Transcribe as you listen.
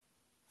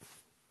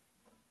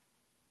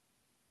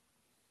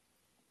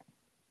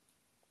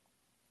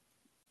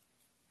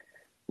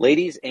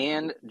Ladies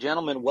and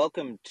gentlemen,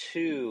 welcome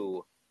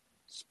to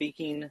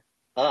Speaking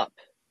Up.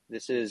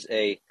 This is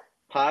a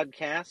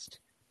podcast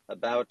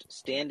about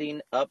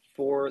standing up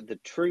for the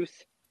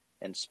truth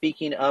and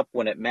speaking up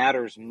when it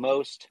matters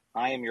most.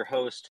 I am your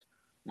host,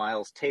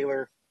 Miles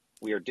Taylor.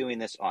 We are doing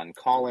this on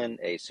Callin,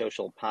 a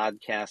social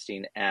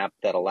podcasting app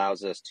that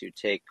allows us to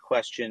take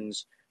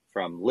questions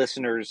from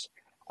listeners.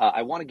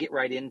 I want to get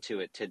right into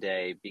it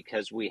today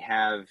because we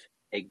have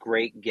a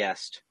great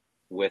guest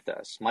with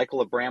us.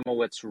 Michael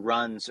Abramowitz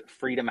runs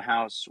Freedom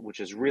House, which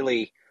is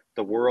really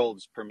the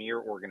world's premier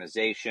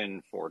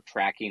organization for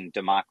tracking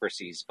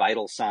democracy's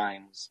vital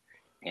signs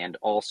and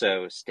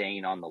also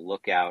staying on the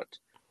lookout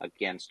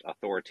against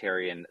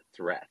authoritarian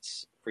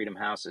threats. Freedom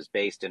House is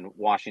based in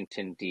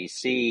Washington,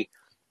 D.C.,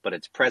 but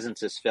its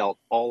presence is felt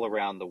all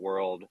around the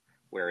world,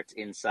 where its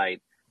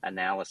insight,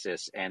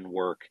 analysis, and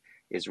work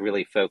is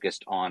really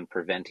focused on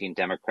preventing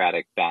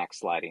democratic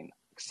backsliding.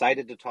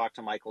 Excited to talk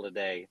to Michael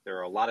today. There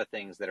are a lot of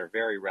things that are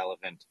very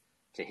relevant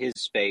to his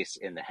space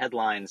in the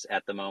headlines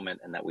at the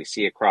moment and that we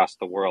see across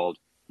the world.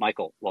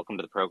 Michael, welcome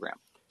to the program.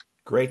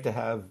 Great to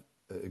have.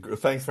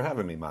 Thanks for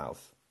having me,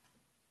 Miles.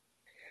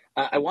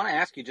 I want to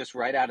ask you just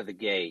right out of the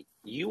gate,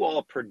 you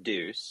all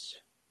produce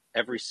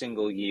every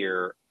single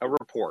year a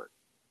report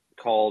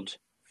called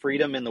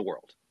Freedom in the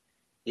World.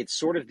 It's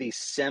sort of the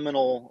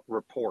seminal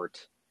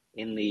report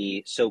in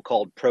the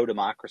so-called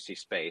pro-democracy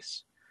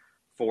space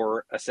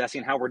for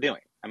assessing how we're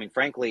doing. I mean,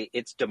 frankly,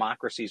 it's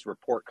democracy's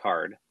report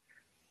card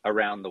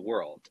around the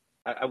world.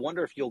 I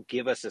wonder if you'll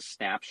give us a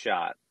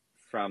snapshot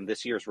from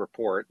this year's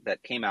report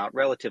that came out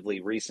relatively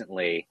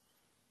recently.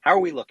 How are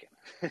we looking?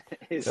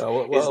 Is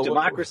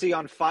democracy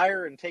on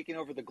fire and taking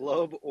over the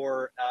globe,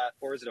 or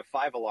is it a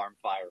five-alarm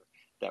fire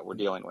that we're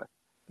dealing with?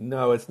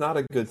 No, it's not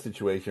a good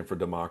situation for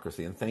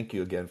democracy, and thank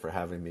you again for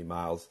having me,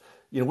 Miles.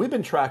 You know, we've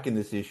been tracking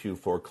this issue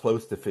for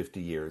close to 50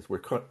 years.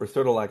 We're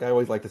sort of like, I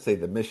always like to say,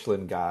 the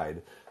Michelin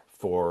guide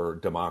for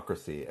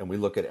democracy, and we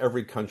look at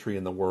every country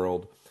in the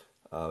world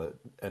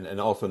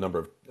and also a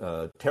number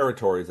of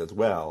territories as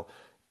well.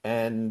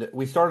 And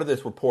we started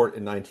this report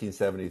in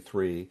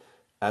 1973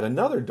 at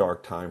another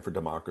dark time for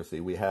democracy.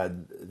 We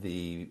had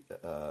the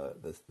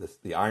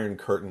Iron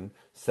Curtain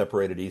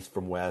separated East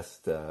from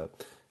West, and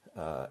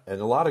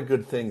a lot of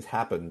good things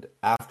happened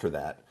after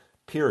that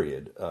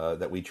period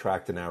that we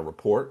tracked in our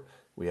report.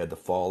 We had the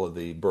fall of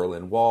the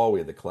Berlin Wall, we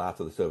had the collapse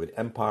of the Soviet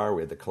Empire,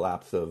 we had the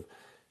collapse of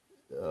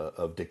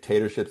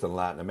dictatorships in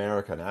Latin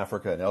America and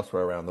Africa and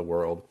elsewhere around the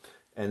world,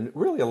 and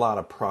really a lot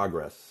of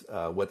progress,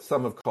 what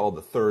some have called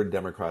the third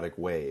democratic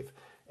wave.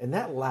 And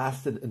that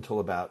lasted until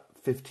about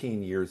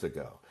 15 years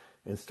ago.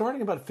 And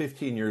starting about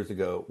 15 years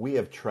ago, we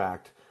have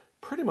tracked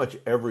pretty much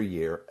every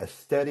year a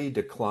steady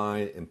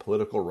decline in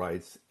political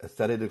rights, a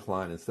steady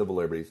decline in civil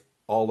liberties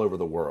all over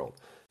the world.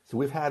 So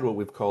we've had what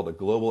we've called a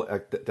global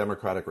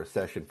democratic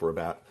recession for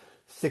about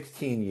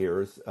 16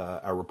 years.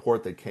 Our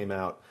report that came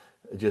out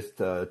just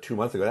 2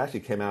 months ago, it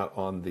actually came out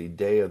on the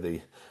day of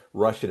the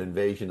Russian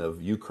invasion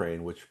of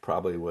Ukraine, which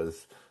probably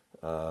was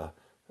a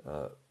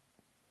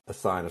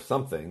sign of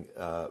something.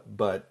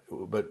 But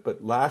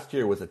last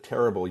year was a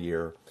terrible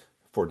year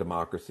for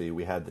democracy.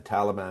 We had the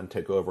Taliban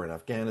take over in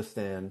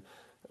Afghanistan.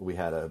 We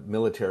had a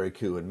military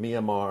coup in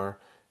Myanmar.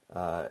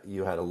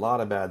 You had a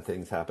lot of bad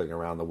things happening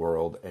around the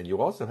world. And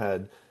you also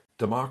had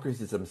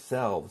democracies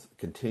themselves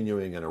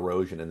continuing an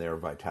erosion in their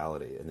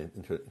vitality and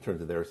in terms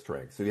of their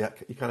strength. So you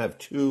kind of have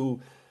two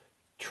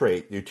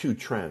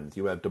trends.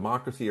 You have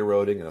democracy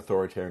eroding and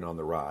authoritarian on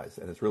the rise.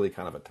 And it's really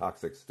kind of a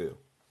toxic stew.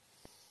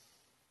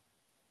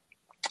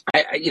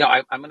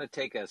 I'm going to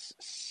take us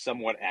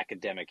somewhat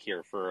academic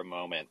here for a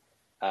moment.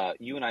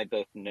 You and I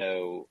both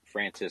know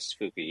Francis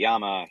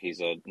Fukuyama. He's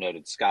a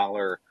noted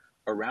scholar.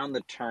 Around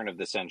the turn of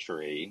the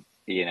century,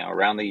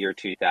 around the year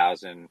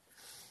 2000,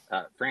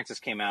 Francis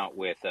came out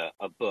with an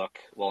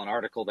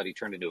article that he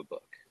turned into a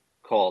book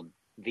called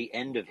The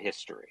End of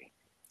History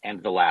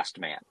and the Last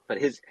Man. But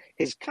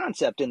his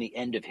concept in The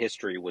End of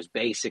History was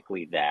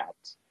basically that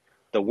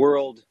the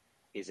world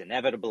is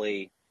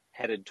inevitably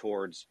headed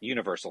towards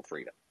universal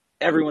freedom.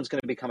 Everyone's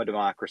going to become a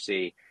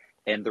democracy,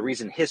 and the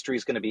reason history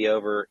is going to be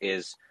over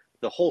is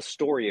the whole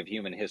story of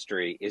human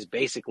history is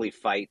basically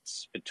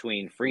fights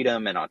between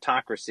freedom and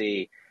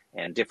autocracy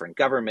and different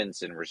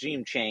governments and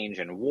regime change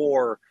and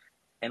war.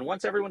 And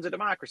once everyone's a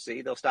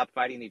democracy, they'll stop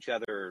fighting each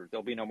other.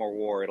 There'll be no more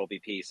war. It'll be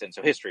peace. And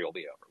so history will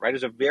be over, right?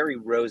 It's a very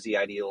rosy,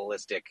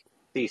 idealistic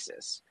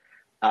thesis.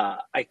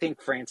 I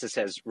think Francis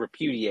has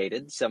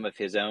repudiated some of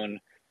his own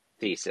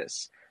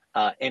thesis.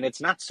 And it's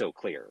not so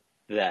clear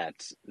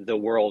that the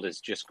world is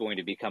just going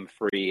to become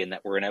free and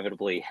that we're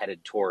inevitably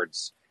headed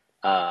towards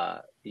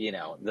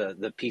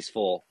the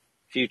peaceful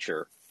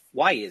future.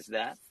 Why is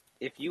that?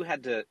 If you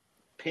had to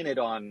pin it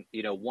on,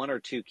 one or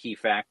two key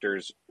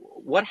factors,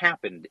 what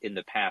happened in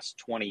the past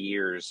 20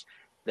 years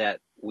that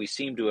we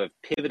seem to have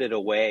pivoted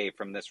away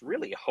from this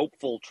really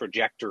hopeful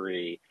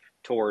trajectory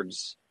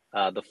towards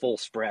the full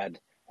spread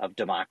of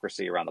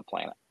democracy around the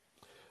planet?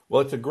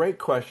 Well, it's a great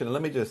question. And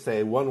let me just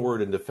say one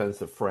word in defense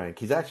of Frank.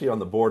 He's actually on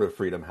the board of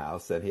Freedom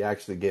House, and he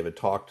actually gave a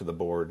talk to the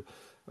board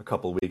a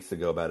couple of weeks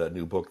ago about a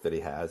new book that he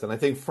has, and I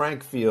think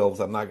Frank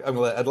feels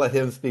I'd let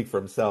him speak for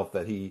himself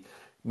that he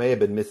may have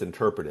been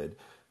misinterpreted,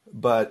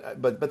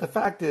 but the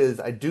fact is,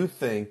 I do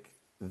think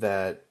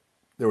that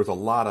there was a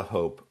lot of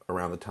hope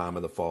around the time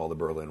of the fall of the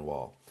Berlin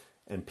Wall,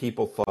 and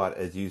people thought,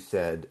 as you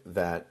said,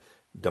 that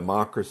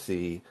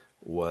democracy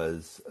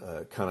was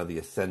kind of the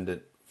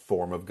ascendant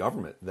form of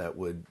government that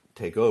would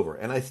take over.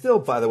 And I still,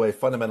 by the way,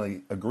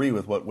 fundamentally agree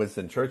with what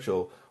Winston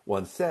Churchill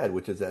once said,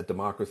 which is that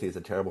democracy is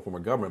a terrible form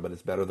of government, but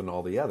it's better than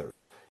all the others.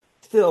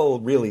 Still,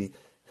 really,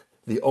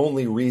 the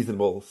only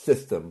reasonable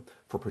system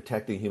for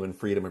protecting human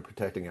freedom and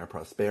protecting our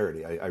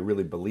prosperity. I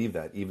really believe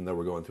that, even though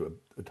we're going through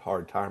a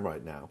hard time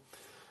right now.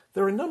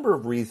 There are a number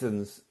of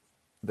reasons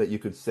that you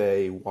could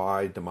say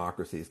why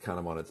democracy is kind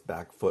of on its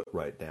back foot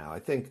right now. I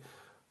think,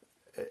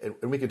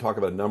 and we can talk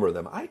about a number of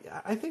them.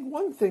 I think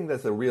one thing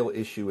that's a real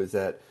issue is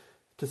that,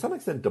 to some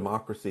extent,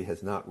 democracy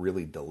has not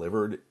really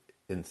delivered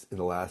in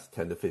the last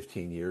 10 to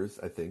 15 years,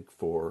 I think,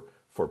 for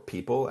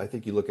people. I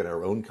think you look at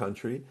our own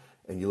country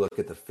and you look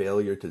at the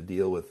failure to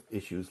deal with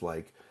issues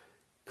like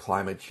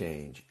climate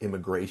change,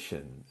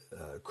 immigration,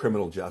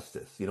 criminal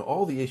justice,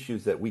 all the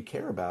issues that we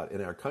care about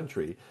in our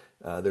country.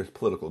 There's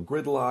political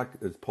gridlock,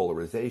 there's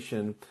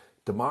polarization.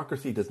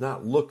 Democracy does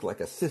not look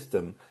like a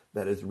system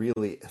that is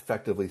really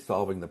effectively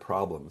solving the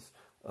problems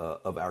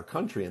of our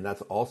country, and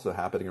that's also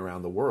happening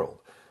around the world.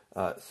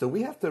 So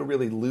we have to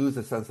really lose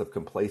a sense of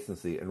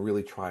complacency and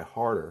really try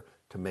harder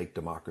to make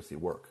democracy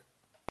work.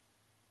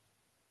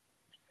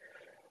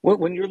 Well,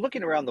 when you're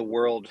looking around the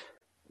world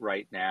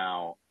right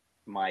now,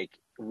 Mike,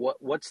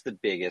 what's the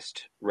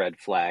biggest red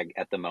flag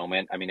at the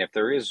moment? I mean, if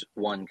there is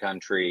one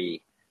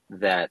country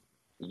that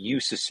you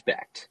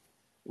suspect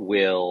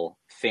will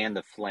fan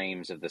the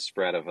flames of the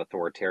spread of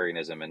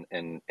authoritarianism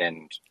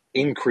and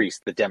increase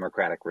the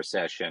democratic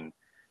recession,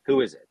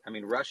 who is it? I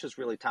mean, Russia's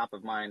really top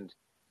of mind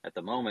at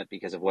the moment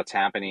because of what's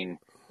happening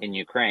in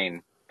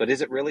Ukraine, but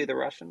is it really the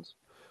Russians?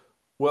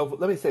 Well,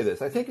 let me say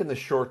this. I think in the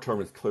short term,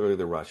 it's clearly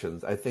the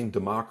Russians. I think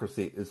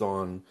democracy is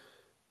on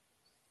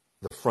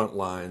the front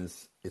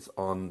lines. It's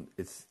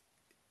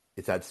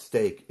at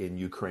stake in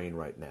Ukraine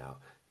right now.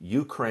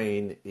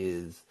 Ukraine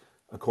is,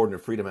 according to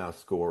Freedom House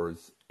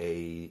scores,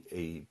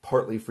 a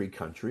partly free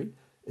country,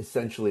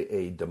 essentially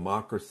a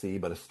democracy,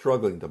 but a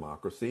struggling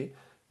democracy.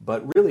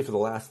 But really, for the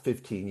last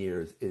 15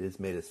 years, it has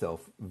made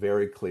itself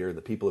very clear,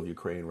 the people of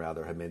Ukraine,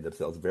 rather, have made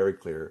themselves very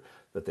clear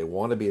that they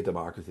want to be a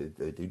democracy.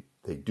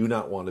 They do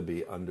not want to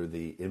be under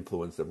the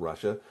influence of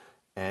Russia.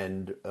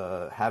 And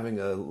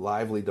having a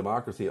lively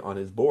democracy on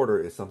his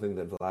border is something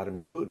that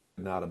Vladimir Putin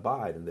could not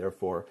abide, and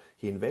therefore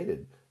he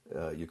invaded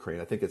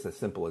Ukraine. I think it's as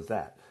simple as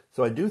that.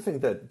 So I do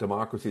think that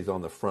democracy is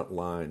on the front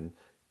line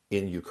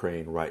in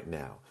Ukraine right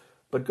now.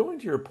 But going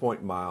to your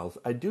point, Miles,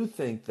 I do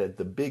think that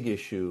the big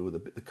issue,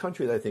 the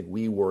country that I think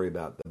we worry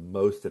about the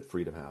most at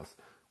Freedom House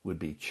would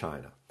be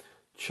China.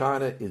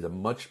 China is a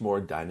much more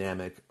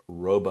dynamic,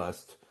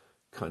 robust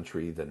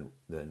country than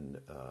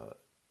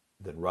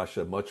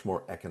Russia, much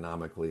more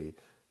economically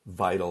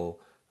vital.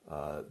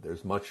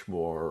 There's much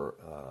more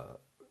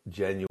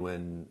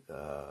genuine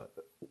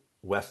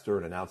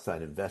Western and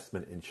outside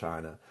investment in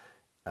China.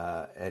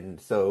 And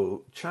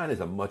so China is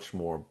a much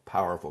more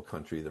powerful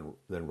country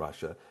than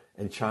Russia.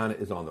 And China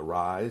is on the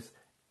rise,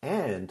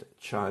 and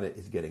China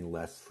is getting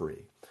less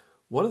free.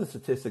 One of the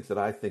statistics that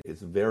I think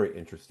is very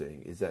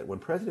interesting is that when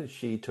President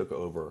Xi took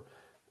over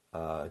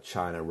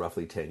China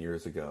roughly 10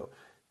 years ago,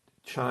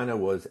 China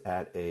was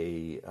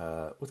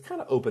was kind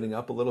of opening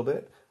up a little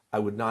bit. I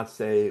would not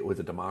say it was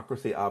a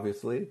democracy,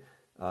 obviously.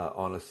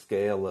 On a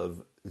scale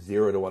of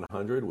 0 to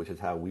 100, which is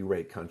how we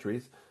rate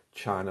countries,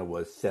 China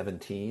was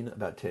 17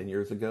 about 10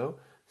 years ago.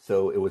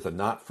 So it was a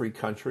not free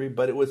country,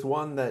 but it was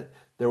one that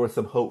there was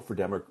some hope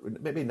for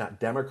maybe not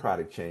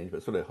democratic change,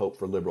 but sort of hope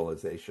for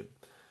liberalization.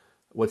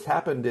 What's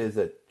happened is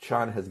that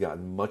China has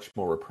gotten much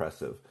more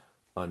repressive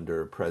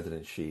under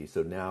President Xi.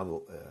 So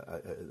now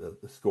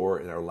the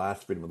score in our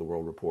last Freedom of the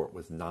World report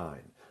was 9.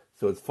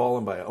 So it's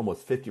fallen by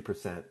almost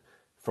 50%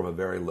 from a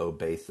very low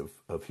base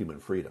of human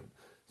freedom.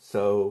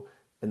 So,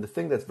 and the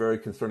thing that's very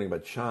concerning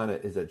about China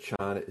is that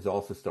China is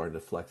also starting to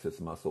flex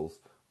its muscles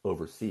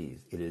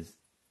overseas. It is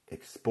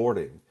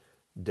exporting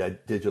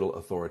digital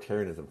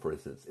authoritarianism, for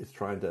instance. It's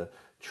trying to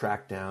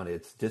track down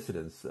its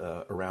dissidents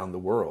around the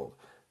world.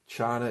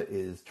 China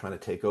is trying to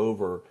take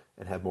over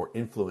and have more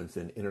influence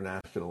in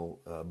international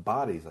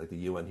bodies like the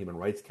UN Human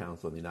Rights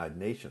Council and the United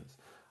Nations.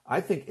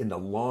 I think in the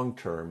long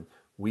term,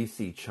 we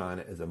see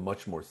China as a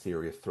much more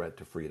serious threat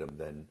to freedom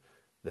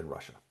than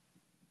Russia.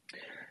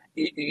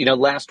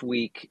 Last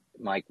week,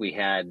 Mike, we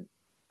had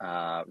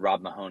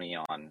Rob Mahoney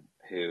on,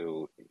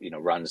 who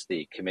runs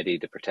the Committee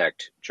to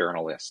Protect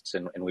Journalists,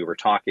 and we were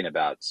talking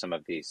about some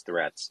of these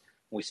threats.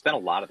 We spent a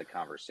lot of the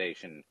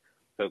conversation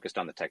focused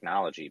on the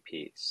technology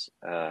piece.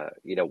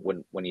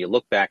 When you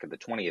look back at the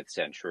 20th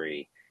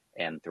century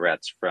and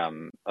threats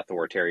from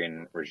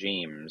authoritarian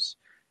regimes,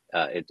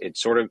 it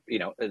sort of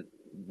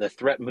the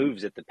threat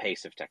moves at the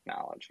pace of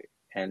technology,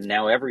 and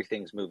now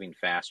everything's moving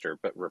faster.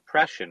 But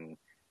repression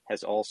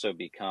has also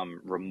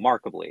become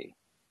remarkably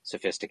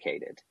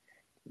sophisticated.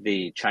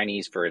 the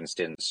Chinese, for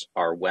instance,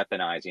 are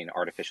weaponizing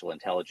artificial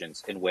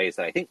intelligence in ways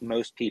that I think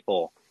most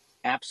people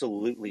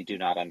absolutely do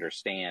not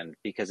understand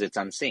because it's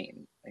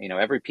unseen. You know,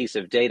 every piece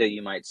of data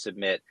you might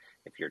submit,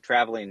 if you're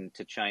traveling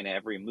to China,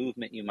 every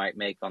movement you might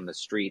make on the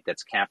street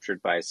that's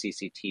captured by a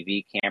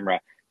CCTV camera,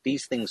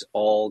 these things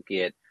all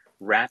get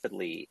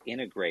rapidly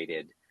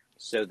integrated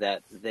so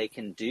that they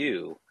can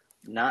do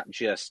not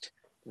just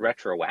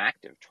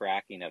retroactive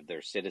tracking of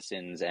their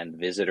citizens and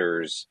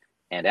visitors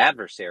and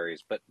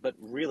adversaries, but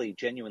really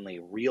genuinely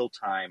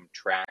real-time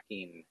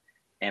tracking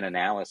and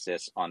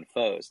analysis on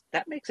foes.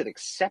 That makes it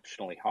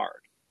exceptionally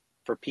hard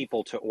for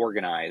people to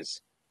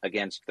organize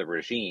against the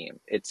regime.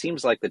 It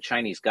seems like the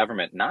Chinese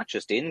government, not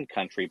just in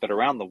country, but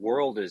around the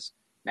world, is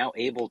now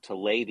able to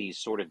lay these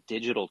sort of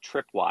digital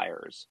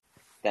tripwires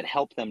that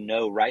help them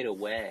know right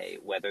away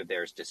whether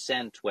there's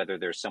dissent, whether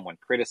there's someone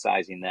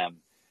criticizing them,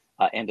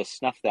 and to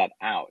snuff that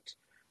out.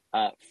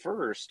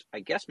 First, I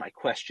guess my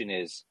question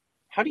is,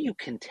 how do you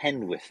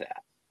contend with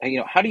that?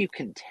 How do you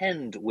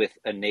contend with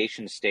a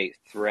nation state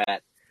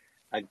threat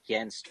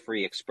against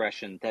free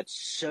expression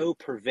that's so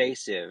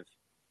pervasive,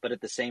 but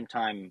at the same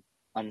time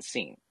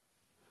unseen?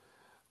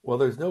 Well,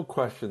 there's no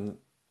question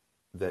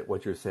that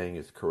what you're saying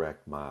is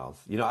correct, Miles.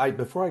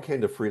 Before I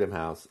came to Freedom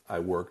House, I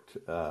worked.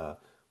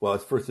 Well, I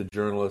was first a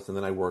journalist, and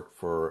then I worked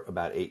for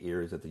about 8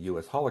 years at the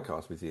U.S.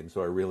 Holocaust Museum.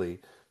 So I really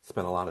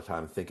spent a lot of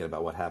time thinking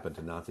about what happened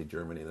to Nazi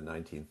Germany in the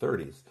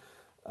 1930s.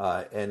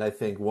 And I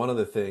think one of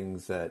the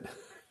things that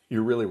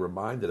you're really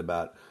reminded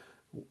about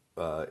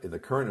in the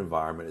current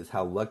environment is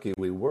how lucky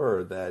we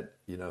were that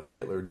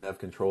Hitler didn't have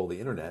control of the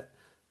internet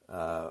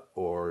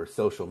or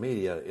social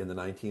media in the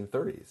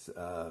 1930s.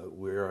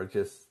 We are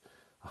just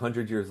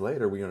 100 years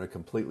later, we're in a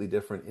completely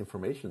different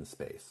information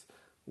space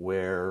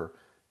where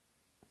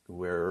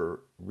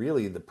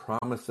really the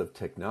promise of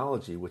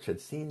technology, which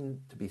had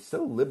seemed to be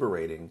so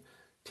liberating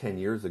 10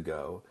 years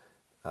ago,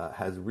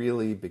 has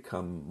really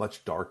become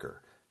much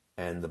darker.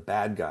 And the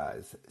bad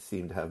guys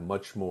seem to have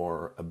much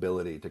more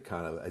ability to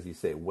kind of, as you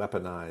say,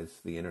 weaponize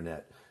the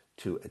internet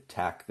to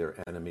attack their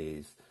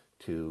enemies,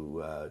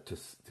 to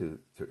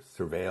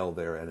surveil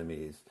their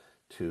enemies,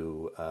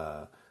 to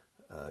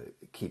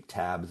keep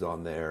tabs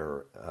on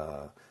their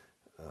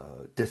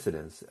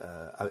dissidents.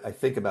 I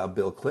think about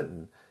Bill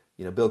Clinton.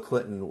 Bill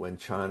Clinton, when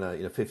China,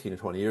 15 or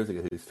 20 years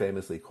ago, he was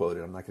famously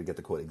quoted. I'm not going to get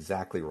the quote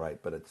exactly right,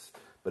 but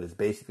it's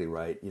basically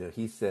right.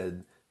 He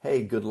said,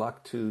 "Hey, good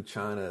luck to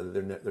China.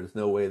 There's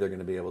no way they're going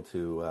to be able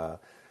to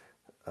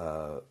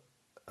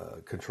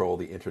control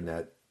the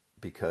internet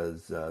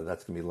because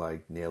that's going to be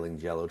like nailing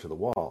Jello to the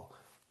wall."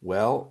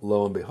 Well,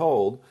 lo and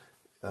behold,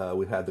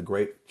 we've had the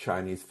great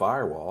Chinese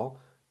firewall,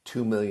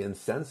 2 million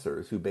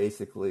censors who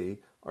basically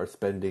are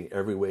spending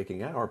every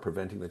waking hour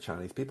preventing the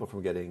Chinese people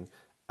from getting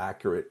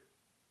accurate,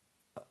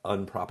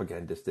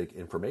 unpropagandistic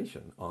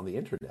information on the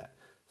internet.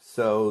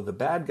 So the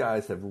bad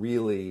guys have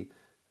really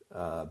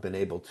been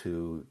able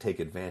to take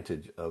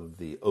advantage of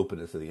the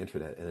openness of the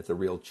internet, and it's a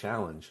real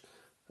challenge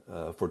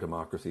for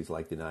democracies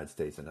like the United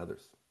States and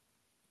others.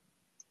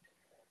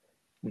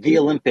 The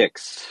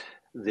Olympics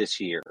this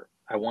year,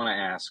 I want to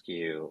ask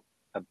you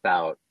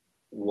about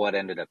what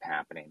ended up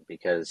happening,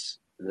 because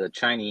the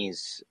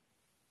Chinese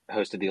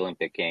hosted the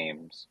Olympic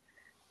Games,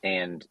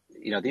 and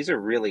these are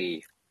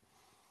really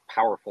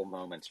powerful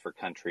moments for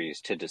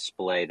countries to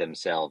display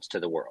themselves to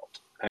the world.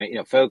 I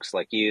mean, folks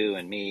like you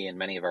and me and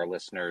many of our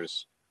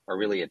listeners are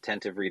really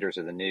attentive readers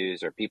of the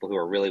news, or people who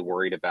are really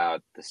worried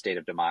about the state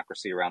of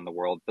democracy around the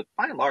world. But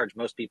by and large,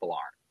 most people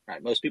aren't,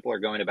 right? Most people are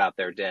going about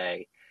their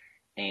day,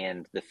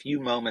 and the few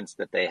moments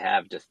that they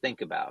have to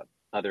think about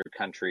other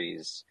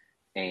countries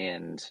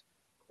and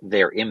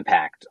their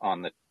impact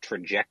on the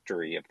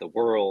trajectory of the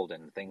world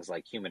and things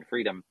like human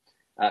freedom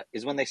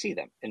is when they see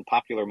them in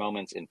popular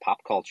moments, in pop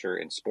culture,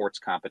 in sports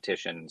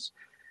competitions.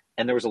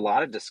 And there was a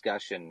lot of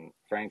discussion,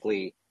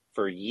 frankly,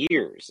 for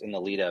years in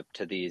the lead up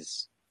to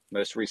these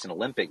most recent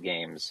Olympic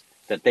Games,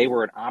 that they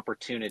were an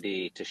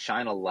opportunity to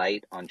shine a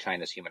light on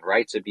China's human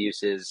rights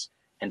abuses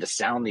and to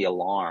sound the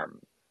alarm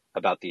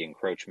about the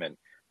encroachment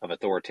of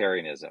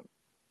authoritarianism.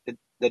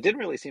 That didn't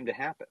really seem to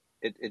happen.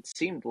 It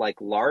seemed like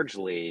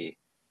largely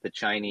the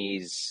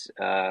Chinese,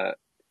 held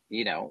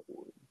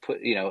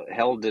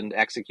and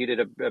executed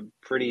a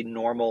pretty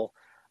normal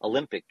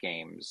Olympic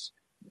Games.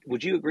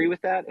 Would you agree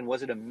with that? And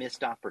was it a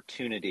missed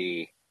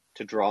opportunity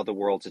to draw the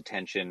world's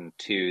attention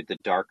to the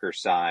darker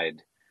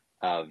side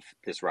of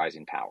this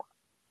rising power?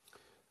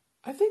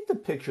 I think the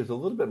picture is a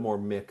little bit more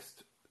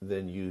mixed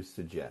than you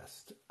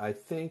suggest. I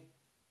think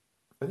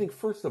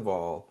first of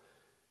all,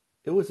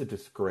 it was a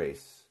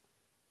disgrace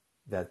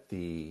that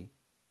the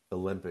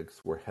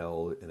Olympics were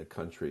held in a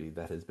country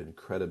that has been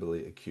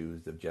credibly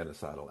accused of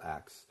genocidal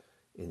acts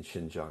in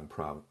Xinjiang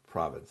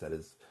province, that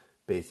has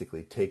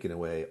basically taken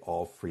away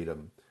all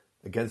freedom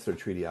against their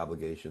treaty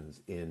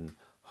obligations in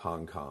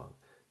Hong Kong,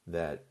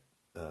 that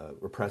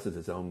represses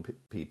its own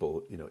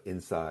people,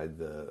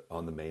 inside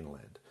on the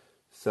mainland.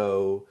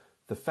 So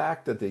the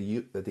fact that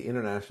the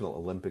International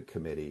Olympic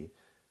Committee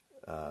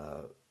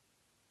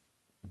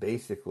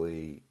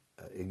basically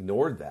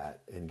ignored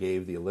that and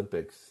gave the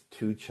Olympics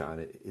to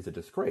China is a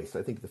disgrace.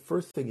 I think the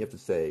first thing you have to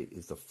say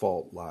is the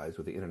fault lies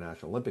with the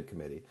International Olympic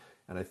Committee.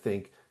 And I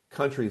think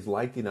countries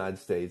like the United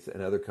States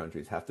and other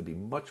countries have to be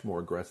much more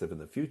aggressive in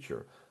the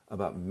future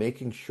about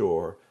making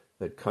sure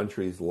that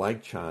countries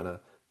like China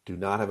do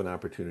not have an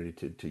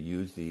opportunity to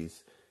use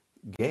these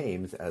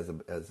games as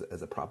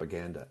a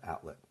propaganda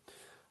outlet.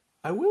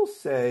 I will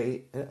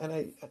say,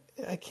 and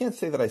I can't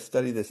say that I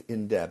study this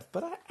in depth,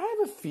 but I have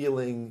a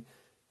feeling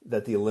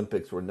that the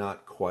Olympics were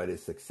not quite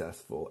as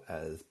successful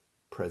as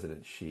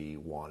President Xi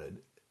wanted.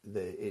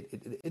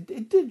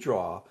 It did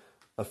draw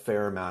a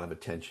fair amount of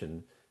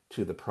attention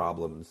to the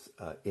problems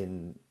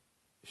in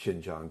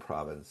Xinjiang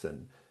province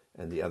and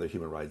the other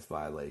human rights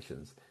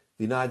violations.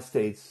 The United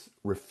States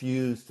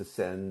refused to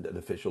send an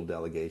official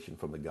delegation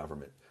from the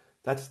government.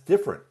 That's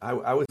different.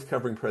 I was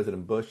covering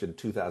President Bush in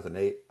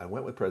 2008. I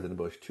went with President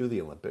Bush to the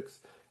Olympics,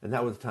 and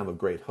that was a time of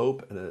great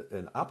hope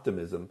and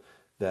optimism.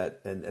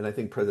 And I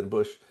think President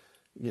Bush,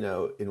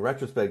 in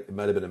retrospect, it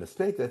might have been a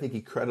mistake. I think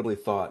he credibly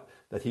thought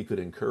that he could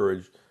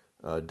encourage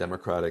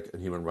democratic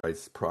and human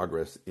rights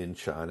progress in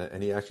China,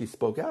 and he actually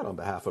spoke out on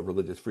behalf of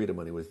religious freedom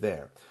when he was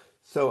there.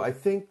 So I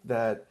think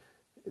that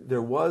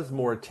there was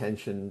more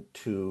attention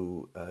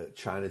to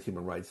China's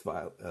human rights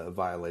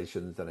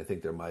violations than I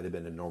think there might have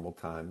been in normal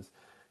times.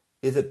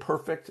 Is it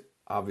perfect?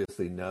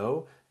 Obviously,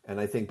 no. And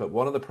I think, but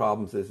one of the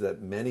problems is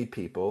that many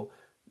people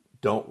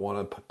don't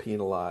want to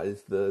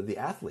penalize the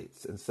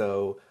athletes, and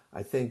so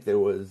I think there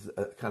was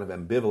a kind of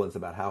ambivalence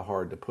about how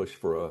hard to push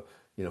for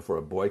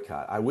a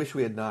boycott. I wish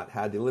we had not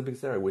had the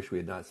Olympics there. I wish we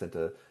had not sent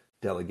a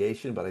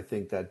delegation, but I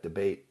think that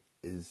debate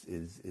is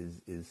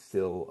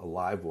still a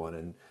live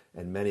one,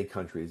 and many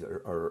countries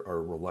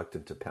are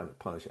reluctant to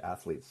punish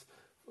athletes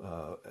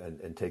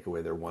and take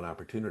away their one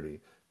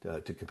opportunity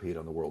to compete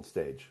on the world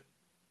stage.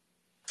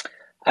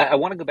 I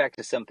want to go back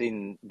to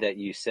something that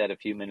you said a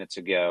few minutes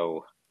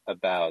ago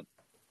about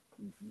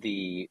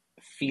the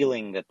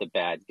feeling that the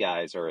bad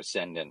guys are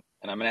ascendant.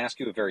 And I'm going to ask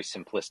you a very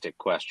simplistic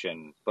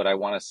question, but I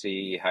want to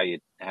see how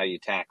you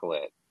tackle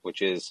it,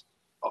 which is,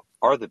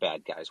 are the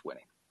bad guys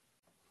winning?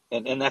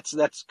 And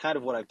that's kind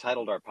of what I've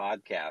titled our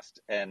podcast.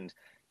 And,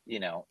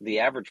 the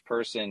average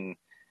person,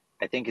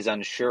 I think, is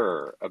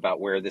unsure about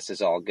where this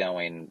is all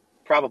going.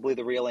 Probably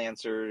the real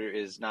answer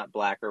is not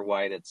black or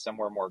white. It's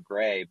somewhere more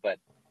gray. But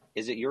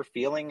is it your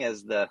feeling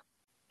as the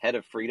head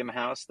of Freedom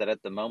House that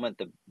at the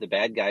moment the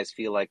bad guys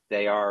feel like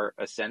they are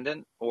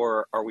ascendant,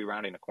 or are we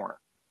rounding a corner?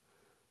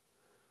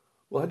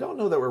 Well, I don't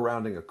know that we're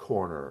rounding a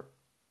corner.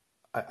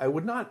 I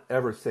would not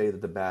ever say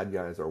that the bad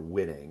guys are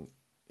winning,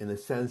 in the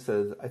sense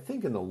that I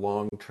think in the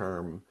long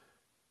term,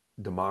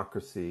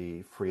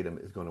 democracy, freedom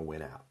is going to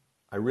win out.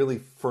 I really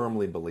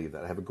firmly believe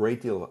that. I have a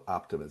great deal of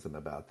optimism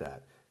about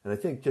that. And I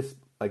think just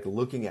like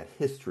looking at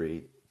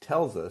history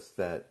tells us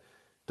that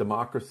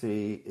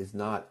democracy is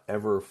not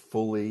ever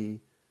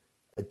fully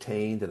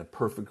attained in a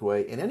perfect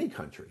way in any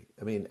country.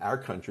 I mean, our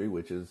country,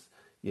 which is,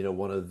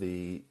 one of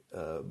the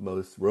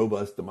most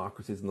robust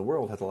democracies in the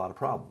world, has a lot of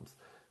problems.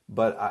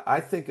 But I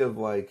think of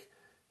like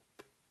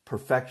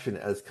perfection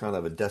as kind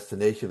of a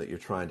destination that you're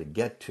trying to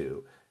get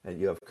to. And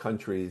you have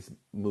countries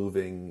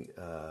moving,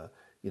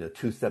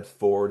 2 steps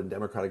forward in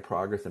democratic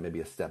progress and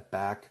maybe a step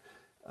back.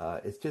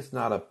 It's just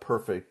not a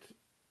perfect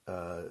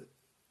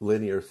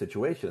linear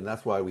situation, and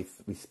that's why we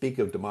speak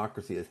of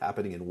democracy as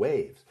happening in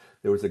waves.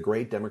 There was a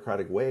great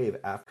democratic wave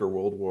after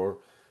World War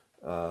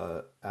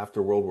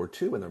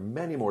II, and there are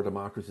many more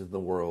democracies in the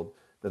world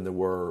than there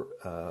were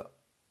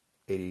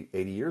 80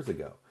 years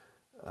ago.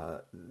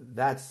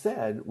 That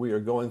said, we are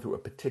going through a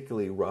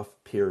particularly rough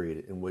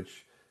period in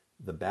which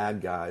the bad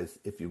guys,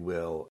 if you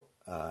will,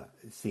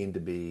 seem to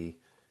be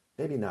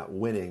maybe not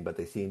winning, but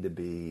they seem to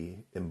be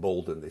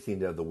emboldened. They seem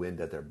to have the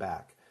wind at their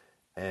back,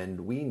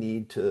 and we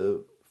need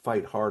to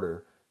fight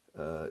harder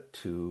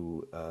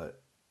to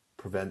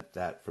prevent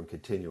that from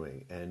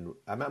continuing. And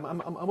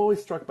I'm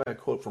always struck by a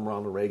quote from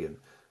Ronald Reagan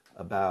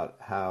about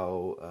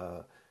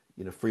how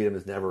freedom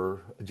is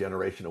never a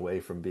generation away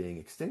from being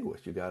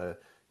extinguished. You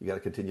gotta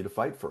continue to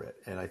fight for it.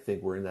 And I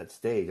think we're in that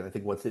stage. And I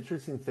think what's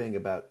interesting thing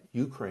about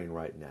Ukraine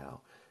right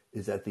now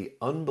is that the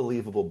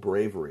unbelievable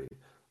bravery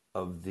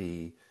of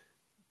the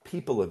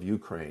people of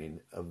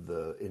Ukraine,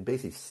 in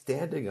basically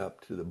standing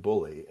up to the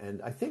bully,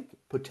 and I think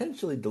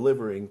potentially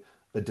delivering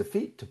a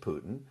defeat to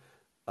Putin.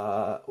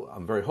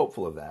 I'm very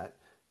hopeful of that.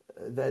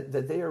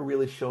 That they are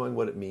really showing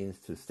what it means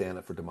to stand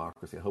up for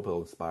democracy. I hope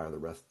it'll inspire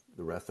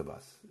the rest of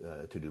us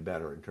to do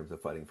better in terms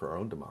of fighting for our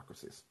own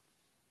democracies.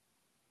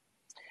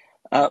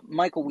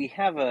 Michael, we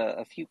have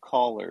a few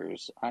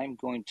callers. I'm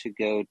going to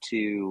go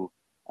to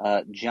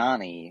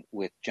Johnny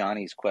with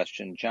Johnny's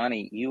question.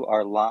 Johnny, you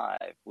are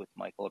live with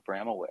Michael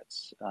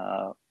Abramowitz.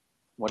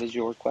 What is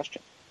your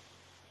question?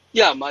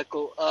 Yeah,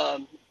 Michael.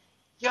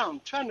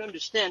 I'm trying to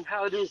understand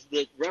how it is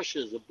that Russia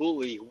is a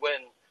bully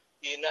when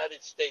the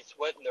United States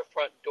went in their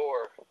front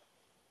door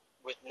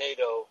with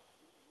NATO,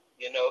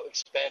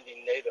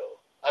 expanding NATO.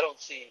 I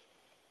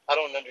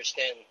don't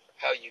understand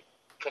how you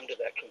come to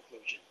that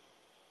conclusion.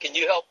 Can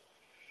you help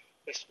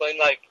explain,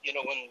 like,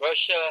 when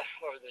Russia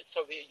or the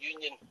Soviet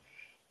Union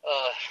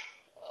uh,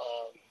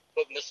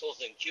 put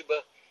missiles in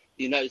Cuba,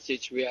 the United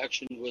States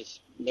reaction was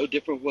no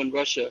different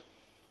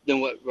than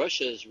what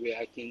Russia is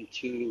reacting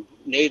to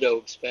NATO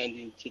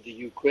expanding to the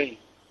Ukraine.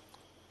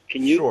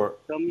 Can you Sure.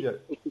 tell me Yeah.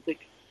 what you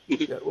think?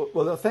 Yeah,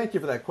 well, no, thank you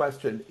for that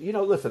question.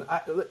 Listen,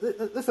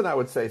 listen, I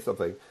would say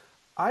something.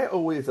 I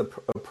always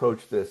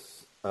approach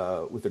this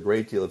with a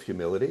great deal of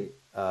humility.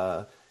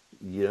 The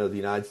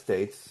United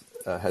States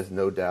has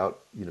no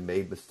doubt,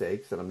 made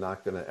mistakes, and I'm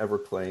not going to ever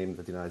claim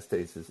that the United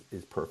States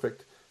is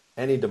perfect.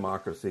 Any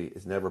democracy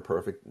is never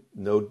perfect.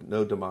 No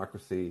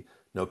democracy,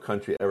 no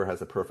country ever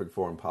has a perfect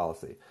foreign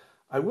policy.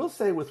 I will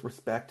say, with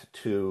respect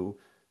to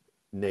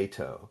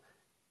NATO,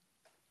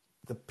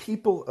 the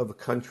people of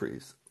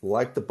countries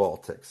like the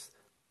Baltics,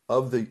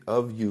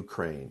 of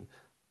Ukraine,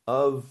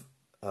 of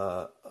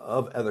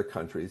other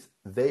countries,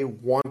 they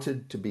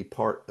wanted to be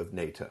part of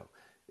NATO.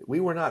 We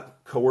were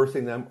not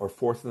coercing them or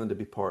forcing them to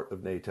be part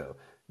of NATO.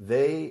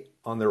 They,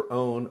 on their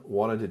own,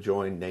 wanted to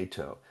join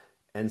NATO,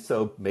 and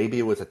so maybe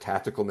it was a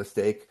tactical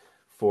mistake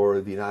for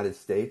the United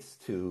States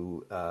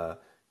to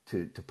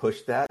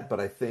push that. But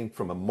I think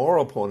from a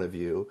moral point of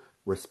view,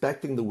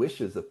 respecting the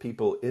wishes of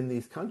people in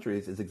these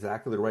countries is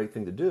exactly the right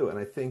thing to do. And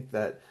I think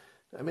that,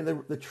 I mean,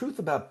 the truth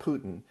about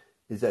Putin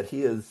is that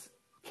he has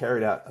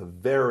carried out a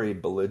very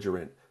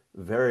belligerent,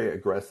 very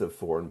aggressive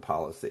foreign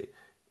policy.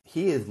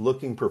 He is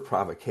looking for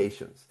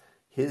provocations.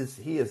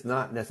 He is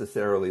not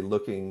necessarily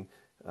looking.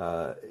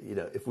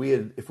 If we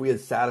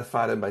had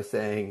satisfied him by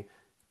saying,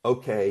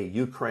 okay,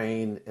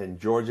 Ukraine and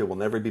Georgia will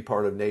never be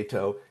part of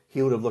NATO,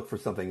 he would have looked for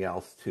something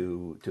else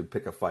to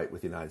pick a fight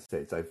with the United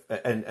States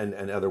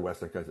and other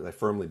Western countries. I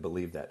firmly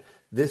believe that.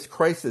 This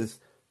crisis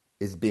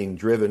is being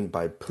driven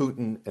by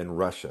Putin and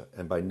Russia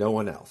and by no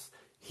one else.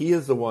 He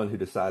is the one who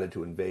decided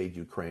to invade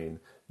Ukraine.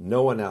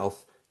 No one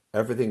else.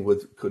 Everything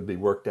could be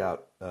worked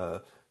out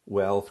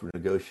well through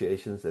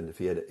negotiations, and if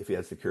he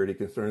had security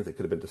concerns, it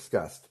could have been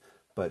discussed.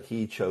 But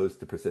he chose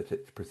to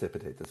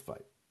precipitate this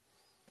fight.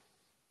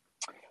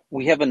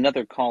 We have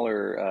another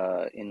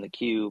caller in the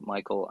queue,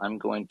 Michael. I'm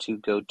going to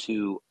go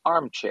to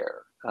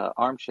Armchair.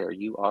 Armchair,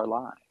 you are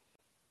live.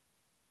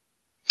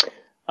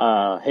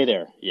 Hey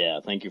there. Yeah,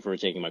 thank you for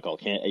taking my call.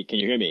 Can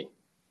you hear me?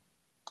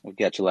 We've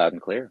got you loud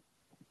and clear.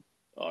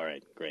 All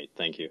right, great.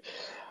 Thank you.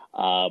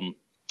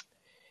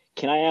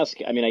 Can I ask,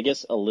 I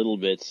guess a little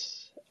bit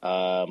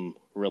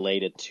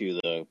related to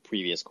the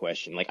previous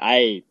question. Like,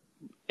 I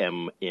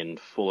am in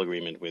full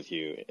agreement with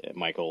you,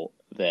 Michael,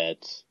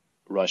 that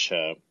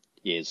Russia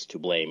is to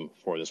blame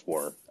for this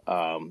war.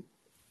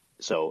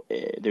 So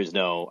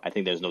I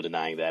think there's no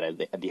denying that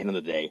at the end of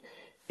the day,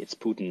 it's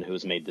Putin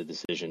who's made the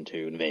decision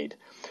to invade,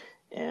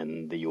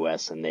 and the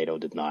U.S. and NATO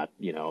did not,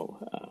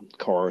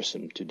 coerce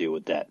him to do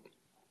with that.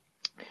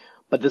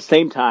 But at the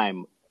same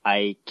time,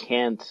 I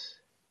can't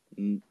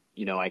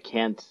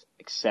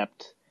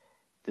accept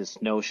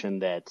this notion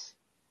that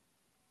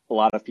a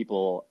lot of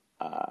people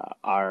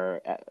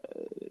are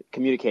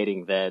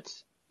communicating that,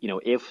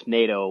 if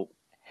NATO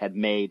had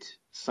made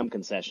some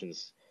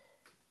concessions,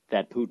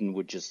 that Putin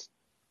would just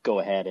go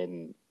ahead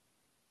and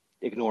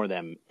ignore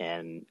them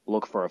and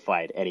look for a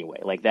fight anyway.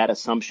 Like that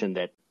assumption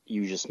that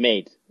you just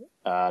made,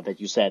 that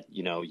you said,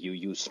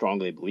 you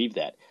strongly believe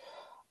that.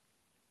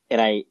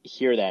 And I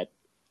hear that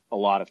a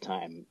lot of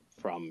time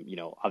from,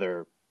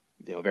 other,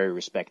 very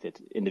respected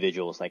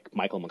individuals like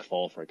Michael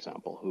McFaul, for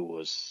example, who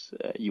was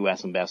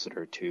U.S.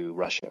 ambassador to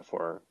Russia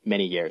for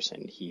many years.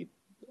 And he,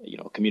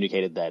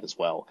 communicated that as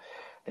well,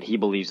 that he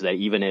believes that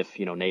even if,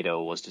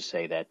 NATO was to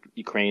say that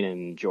Ukraine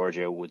and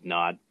Georgia would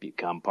not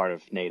become part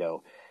of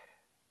NATO,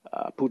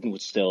 Putin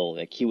would still,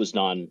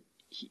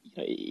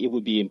 it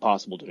would be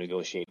impossible to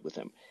negotiate with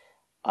him.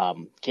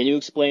 Can you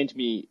explain to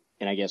me,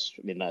 and I guess,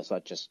 that's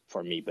not just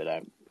for me, but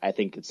I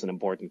think it's an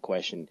important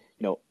question.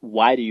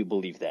 Why do you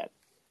believe that?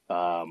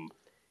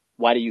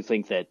 Why do you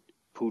think that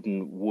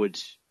Putin would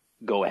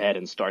go ahead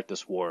and start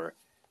this war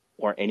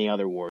or any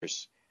other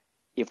wars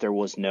if there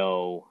was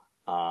no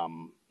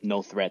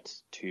threat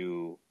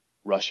to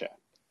Russia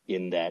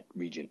in that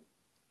region?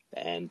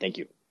 And thank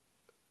you.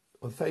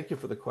 Well, thank you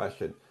for the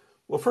question.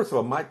 Well, first of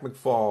all, Mike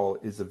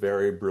McFaul is a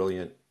very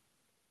brilliant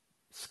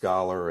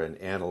scholar and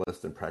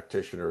analyst and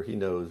practitioner. He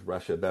knows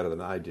Russia better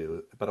than I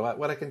do. But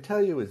what I can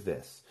tell you is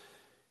this.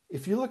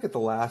 If you look at the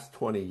last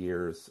 20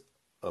 years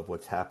of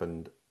what's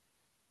happened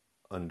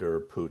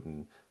under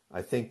Putin,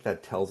 I think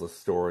that tells a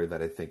story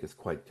that I think is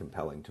quite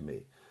compelling to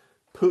me.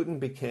 Putin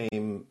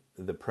became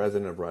the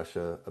president of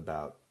Russia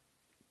about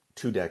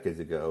 2 decades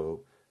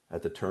ago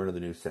at the turn of the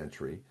new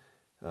century.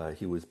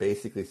 He was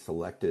basically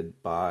selected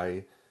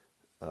by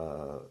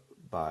Yeltsin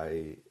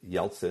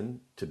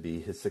to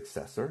be his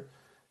successor.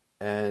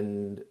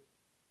 And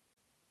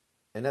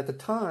at the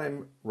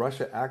time,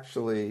 Russia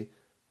actually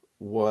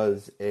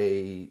was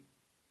a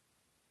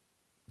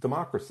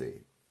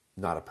democracy,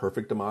 not a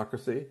perfect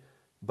democracy,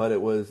 but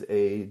it was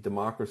a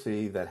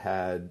democracy that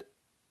had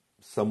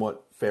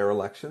somewhat fair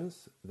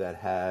elections, that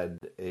had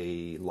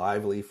a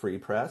lively free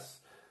press,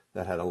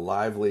 that had a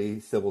lively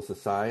civil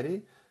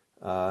society.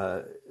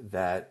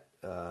 that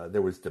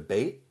there was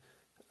debate,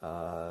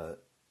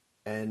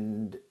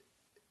 and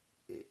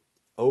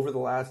over the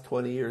last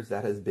 20 years,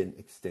 that has been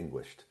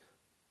extinguished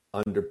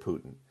under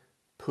Putin.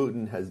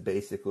 Putin has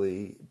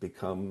basically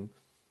become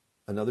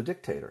another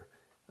dictator.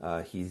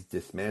 He's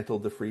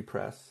dismantled the free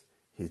press.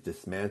 He's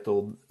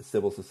dismantled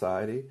civil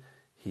society.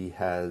 He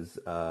has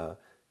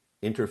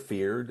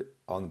interfered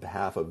on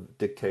behalf of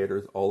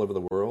dictators all over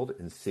the world,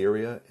 in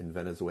Syria, in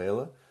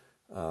Venezuela.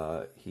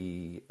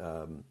 He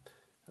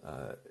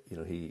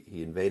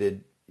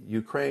invaded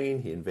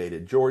Ukraine. He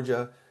invaded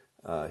Georgia.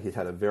 He's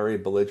had a very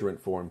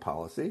belligerent foreign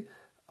policy.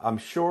 I'm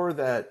sure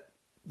that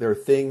there are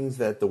things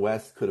that the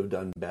West could have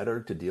done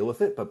better to deal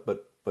with it,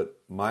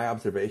 but my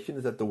observation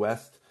is that the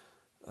West,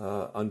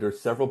 under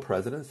several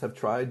presidents, have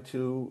tried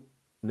to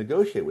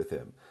negotiate with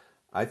him.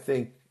 I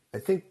think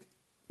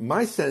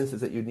my sense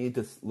is that you need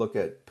to look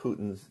at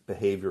Putin's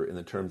behavior in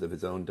the terms of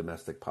his own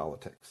domestic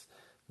politics,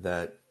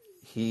 that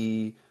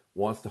he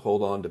wants to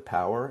hold on to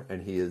power,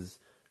 and he is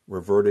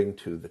reverting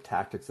to the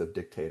tactics of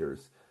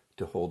dictators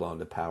to hold on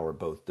to power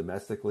both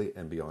domestically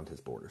and beyond his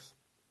borders.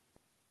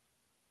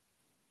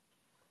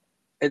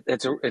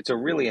 It's a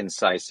really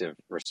incisive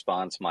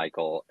response,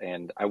 Michael,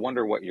 and I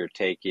wonder what your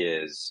take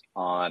is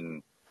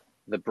on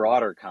the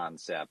broader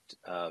concept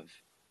of,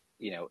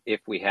 if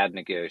we had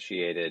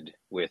negotiated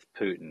with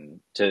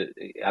Putin,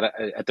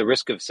 at the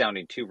risk of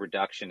sounding too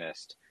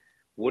reductionist,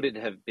 would it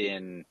have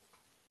been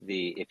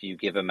the if you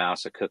give a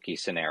mouse a cookie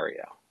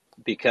scenario?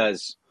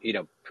 Because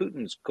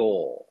Putin's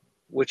goal,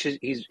 which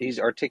he's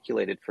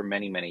articulated for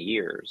many, many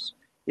years,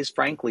 is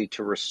frankly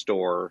to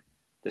restore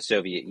the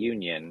Soviet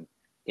Union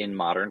in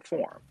modern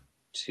form,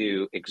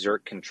 to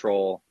exert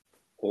control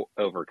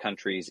over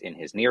countries in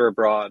his near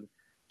abroad,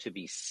 to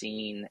be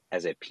seen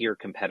as a peer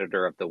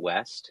competitor of the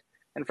West,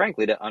 and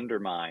frankly to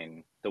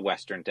undermine the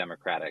Western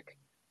democratic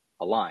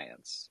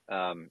alliance.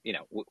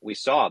 We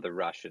saw the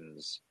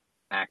Russians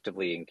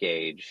actively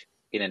engage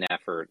in an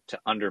effort to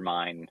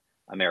undermine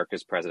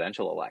America's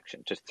presidential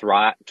election, to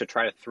try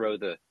to throw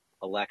the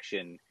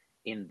election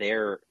in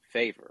their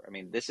favor. I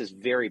mean, this is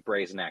very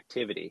brazen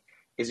activity.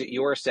 Is it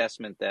your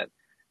assessment that,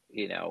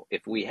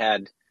 if we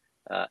had,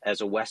 as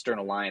a Western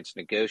alliance,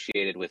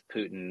 negotiated with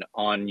Putin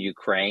on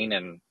Ukraine,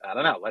 and I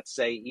don't know, let's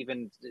say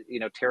even,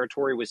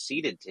 territory was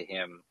ceded to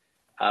him,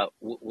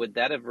 would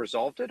that have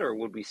resolved it, or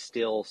would we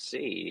still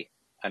see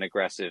an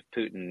aggressive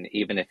Putin,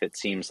 even if it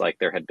seems like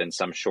there had been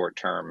some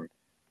short-term,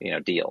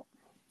 deal?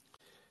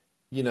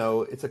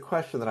 It's a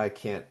question that I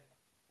can't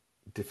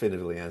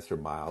definitively answer,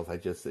 Miles.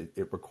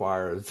 It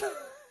requires,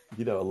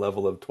 a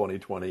level of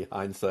 20/20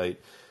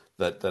 hindsight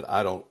that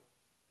I don't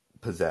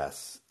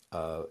possess.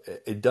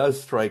 It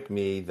does strike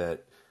me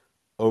that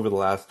over the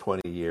last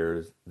 20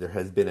 years, there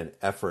has been an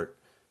effort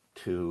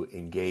to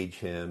engage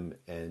him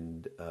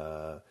and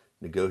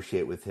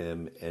negotiate with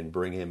him and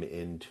bring him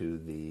into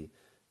the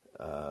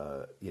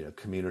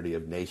community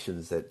of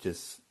nations that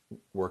just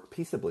work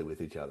peaceably with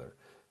each other.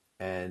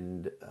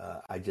 And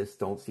I just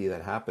don't see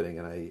that happening.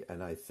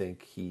 And I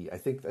think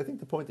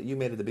the point that you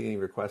made at the beginning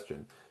of your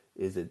question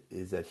is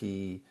that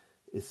he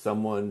is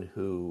someone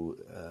who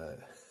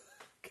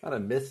kind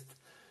of missed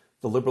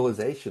the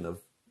liberalization of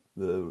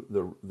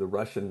the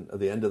Russian of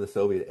the end of the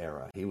Soviet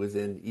era. He was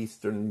in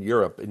Eastern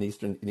Europe, in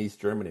East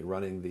Germany,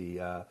 running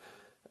the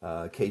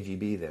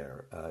KGB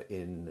there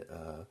in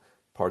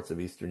parts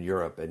of Eastern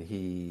Europe, and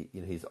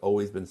he's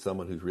always been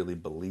someone who's really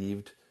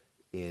believed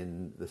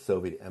in the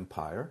Soviet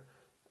Empire,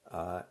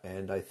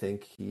 and I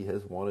think he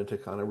has wanted to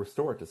kind of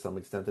restore it to some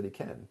extent that he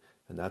can,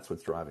 and that's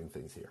what's driving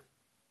things here.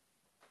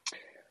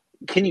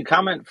 Can you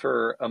comment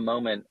for a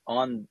moment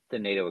on the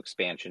NATO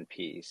expansion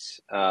piece?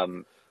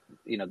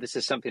 This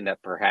is something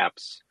that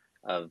perhaps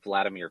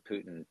Vladimir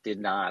Putin did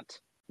not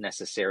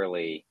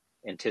necessarily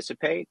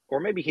anticipate, or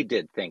maybe he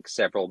did think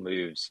several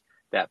moves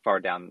that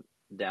far down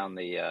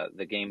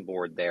the game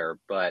board there.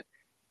 But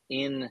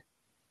in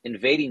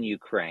invading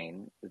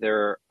Ukraine,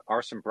 there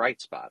are some bright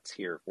spots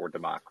here for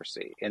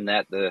democracy, in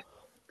that the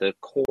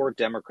core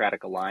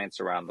democratic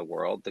alliance around the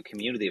world, the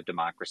community of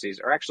democracies,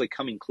 are actually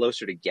coming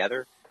closer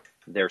together.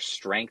 They're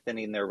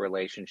strengthening their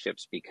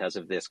relationships because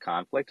of this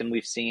conflict. And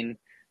we've seen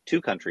two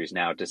countries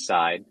now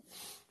decide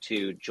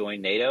to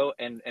join NATO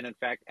and in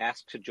fact,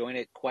 ask to join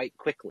it quite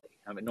quickly.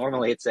 I mean,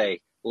 normally it's a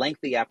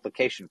lengthy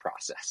application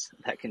process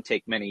that can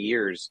take many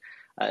years.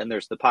 And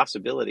there's the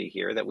possibility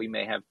here that we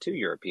may have two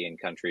European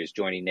countries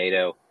joining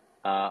NATO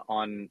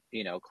on,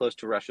 close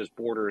to Russia's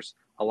borders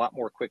a lot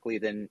more quickly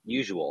than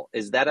usual.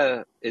 Is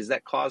that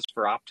cause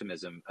for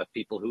optimism of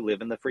people who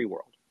live in the free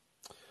world?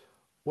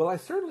 Well, I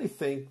certainly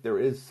think there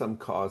is some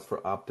cause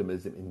for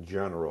optimism in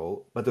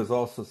general, but there's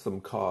also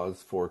some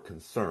cause for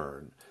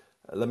concern.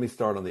 Let me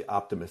start on the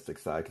optimistic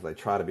side, because I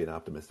try to be an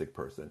optimistic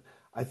person.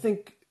 I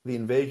think the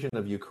invasion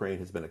of Ukraine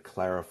has been a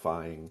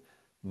clarifying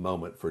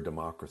moment for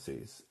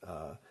democracies.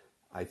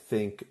 I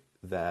think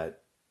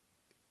that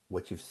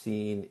what you've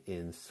seen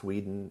in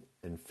Sweden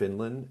and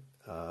Finland,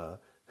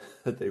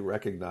 that they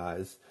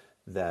recognize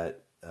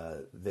that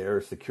their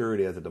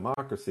security as a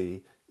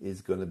democracy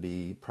is going to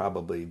be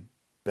probably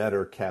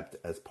better kept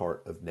as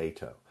part of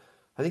NATO.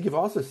 I think you've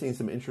also seen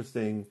some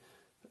interesting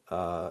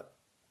uh,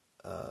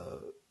 uh,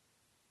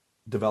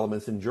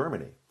 developments in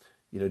Germany.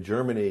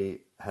 Germany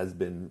has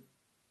been,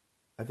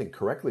 I think,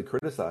 correctly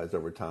criticized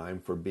over time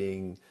for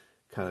being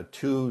kind of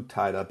too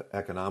tied up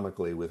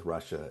economically with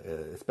Russia,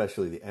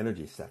 especially the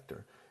energy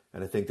sector.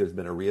 And I think there's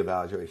been a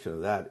reevaluation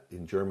of that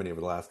in Germany over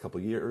the last couple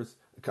of years.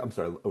 I'm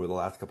sorry, over the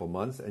last couple of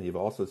months. And you've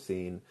also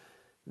seen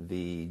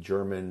the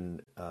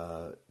German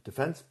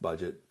defense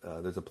budget.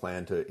 There's a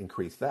plan to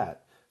increase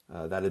that.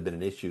 That had been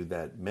an issue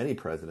that many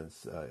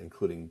presidents,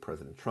 including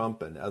President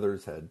Trump and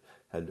others,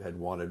 had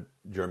wanted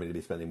Germany to be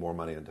spending more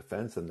money on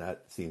defense, and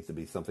that seems to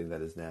be something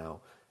that is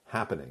now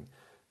happening.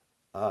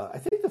 I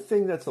think the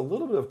thing that's a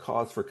little bit of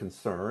cause for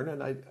concern,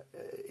 and I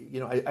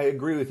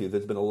agree with you.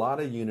 There's been a lot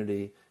of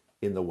unity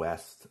in the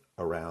West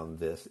around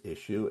this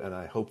issue, and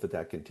I hope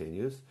that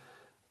continues.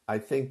 I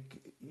think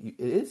it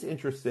is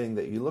interesting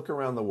that you look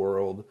around the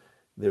world.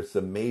 There's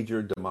some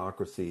major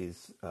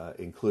democracies,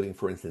 including,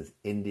 for instance,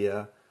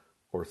 India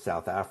or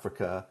South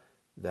Africa,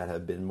 that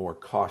have been more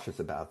cautious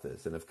about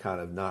this and have kind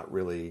of not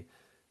really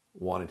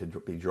wanted to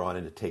be drawn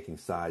into taking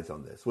sides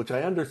on this, which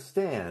I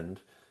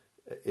understand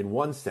in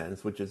one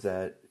sense, which is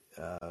that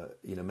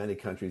many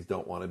countries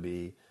don't want to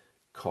be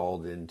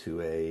called into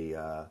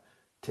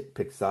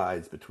pick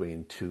sides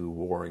between two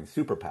warring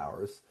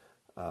superpowers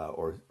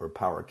or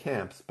power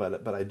camps.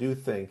 But I do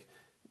think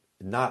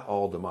not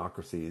all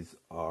democracies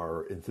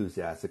are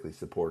enthusiastically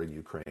supporting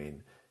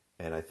Ukraine,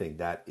 and I think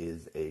that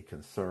is a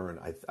concern.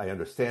 I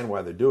understand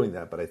why they're doing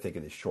that, but I think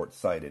it is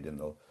short-sighted in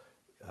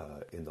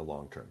the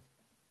long term.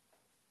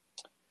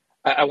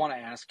 I want to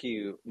ask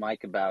you,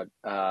 Mike, about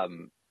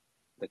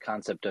the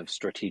concept of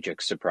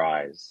strategic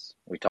surprise.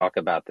 We talk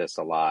about this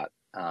a lot,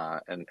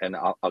 and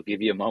I'll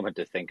give you a moment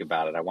to think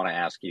about it. I want to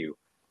ask you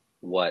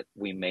what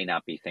we may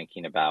not be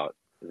thinking about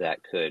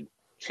that could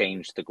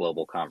change the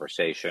global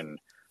conversation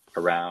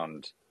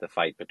around the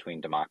fight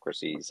between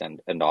democracies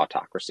and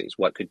autocracies.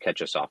 What could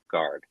catch us off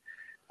guard?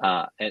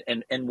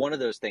 And one of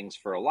those things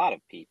for a lot of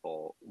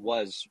people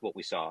was what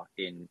we saw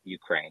in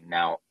Ukraine.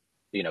 Now,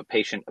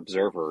 patient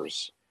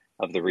observers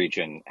of the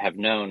region have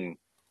known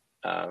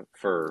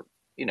for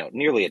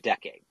nearly a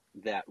decade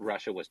that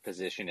Russia was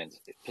positioning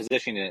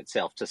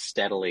itself to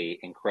steadily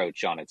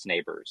encroach on its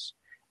neighbors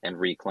and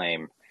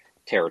reclaim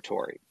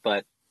territory.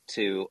 But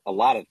to a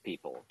lot of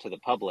people, to the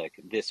public,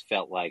 this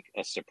felt like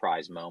a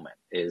surprise moment.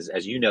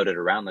 As you noted,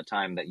 around the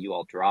time that you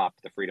all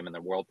dropped the Freedom in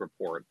the World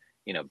report,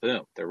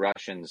 boom, the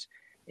Russians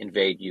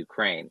invade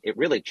Ukraine. It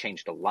really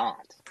changed a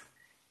lot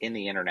in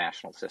the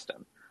international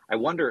system. I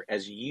wonder,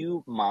 as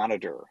you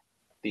monitor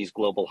these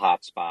global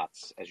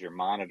hotspots, as you're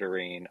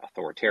monitoring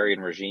authoritarian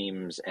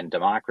regimes and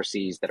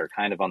democracies that are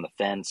kind of on the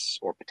fence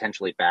or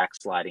potentially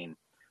backsliding,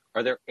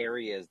 are there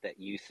areas that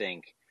you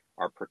think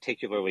are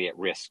particularly at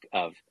risk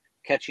of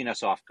catching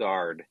us off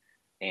guard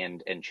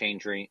and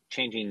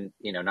changing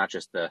not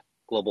just the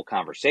global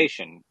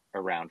conversation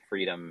around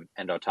freedom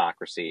and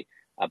autocracy,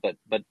 but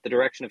the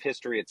direction of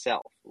history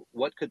itself?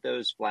 What could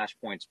those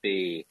flashpoints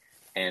be,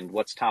 and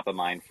what's top of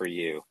mind for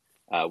you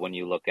when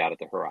you look out at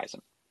the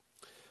horizon?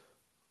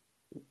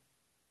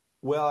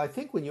 Well, I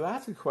think when you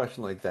ask a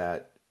question like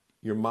that,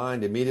 your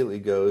mind immediately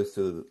goes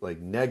to like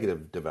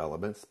negative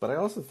developments, but I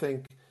also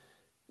think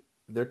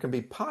there can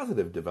be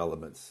positive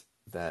developments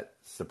that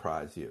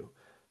surprise you.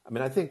 I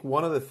mean, I think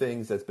one of the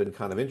things that's been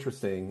kind of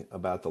interesting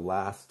about the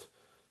last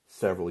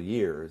several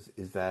years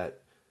is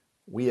that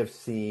we have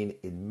seen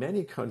in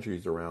many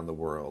countries around the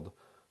world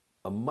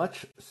a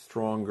much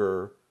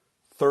stronger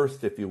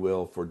thirst, if you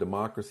will, for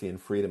democracy and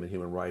freedom and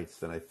human rights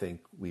than I think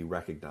we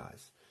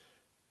recognize.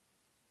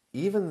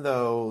 Even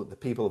though the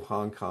people of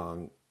Hong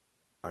Kong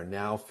are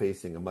now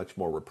facing a much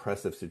more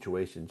repressive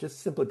situation, just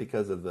simply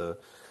because of the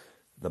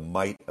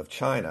might of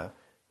China,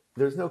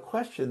 there's no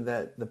question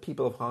that the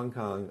people of Hong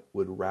Kong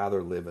would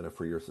rather live in a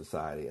freer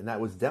society. And that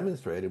was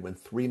demonstrated when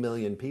 3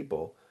 million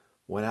people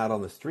went out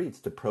on the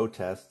streets to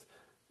protest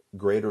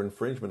greater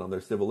infringement on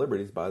their civil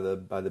liberties by the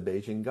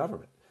Beijing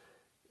government.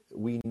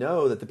 We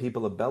know that the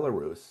people of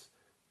Belarus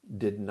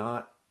did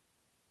not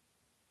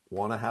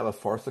want to have a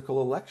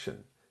farcical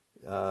election.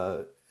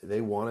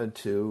 They wanted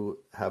to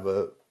have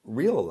a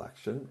real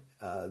election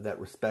that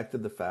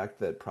respected the fact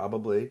that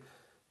probably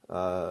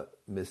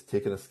Ms.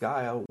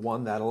 Tikhanovskaya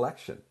won that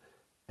election.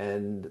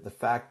 And the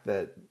fact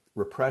that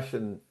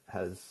repression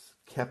has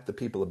kept the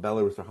people of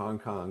Belarus or Hong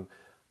Kong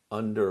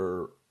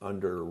under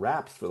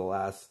wraps for the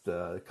last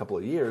couple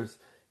of years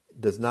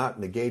does not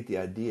negate the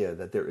idea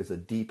that there is a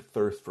deep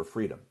thirst for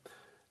freedom.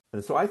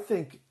 And so I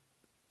think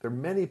there are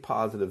many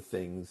positive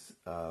things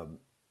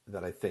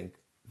that I think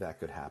that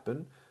could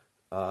happen.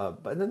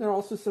 But then there are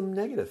also some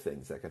negative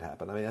things that could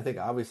happen. I mean, I think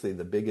obviously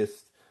the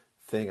biggest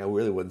thing, I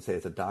really wouldn't say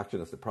it's a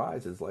doctrine of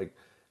surprise, is like,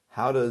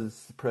 how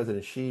does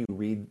President Xi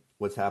read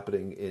what's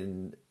happening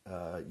in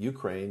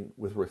Ukraine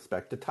with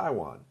respect to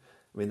Taiwan?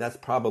 I mean, that's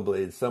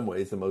probably in some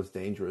ways the most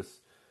dangerous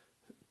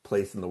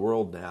place in the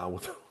world now,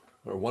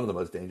 or one of the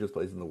most dangerous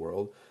places in the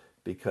world,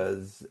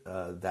 because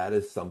that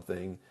is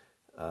something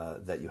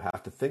that you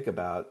have to think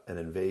about an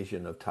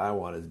invasion of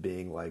Taiwan as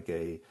being like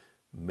a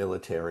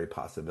military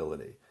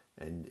possibility.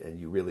 And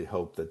you really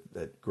hope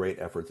that great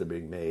efforts are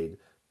being made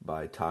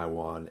by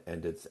Taiwan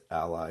and its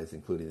allies,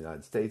 including the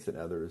United States and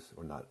others,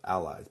 or not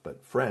allies,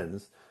 but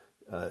friends,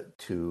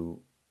 to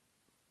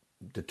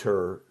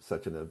deter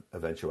such an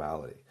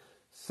eventuality.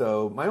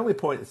 So my only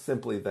point is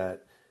simply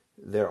that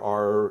there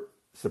are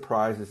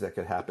surprises that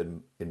could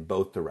happen in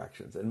both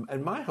directions.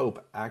 And my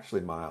hope,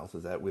 actually, Miles,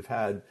 is that we've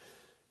had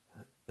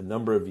a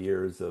number of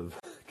years of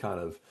kind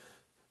of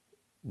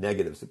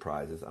negative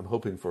surprises. I'm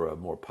hoping for a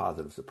more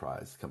positive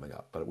surprise coming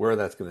up. But where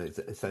that's going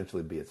to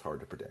essentially be, it's hard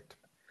to predict.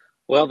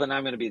 Well, then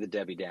I'm going to be the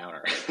Debbie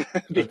Downer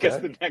because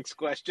Okay. the next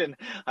question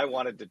I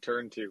wanted to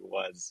turn to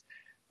was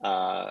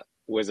a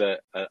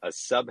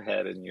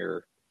subhead in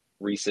your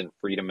recent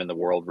Freedom in the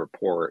World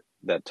report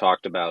that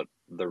talked about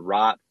the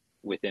rot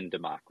within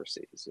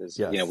democracies.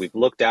 Yes. We've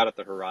looked out at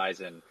the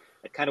horizon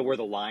at kind of where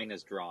the line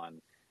is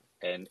drawn,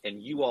 and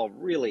you all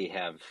really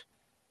have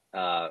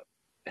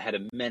had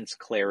immense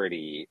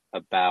clarity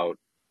about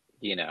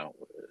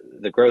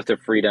the growth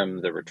of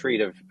freedom, the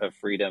retreat of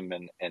freedom,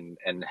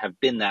 and have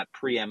been that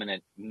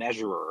preeminent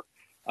measurer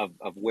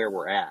of where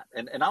we're at.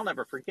 And I'll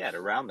never forget,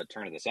 around the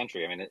turn of the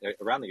century, I mean,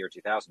 around the year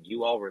 2000,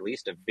 you all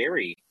released a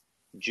very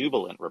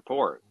jubilant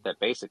report that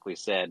basically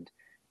said,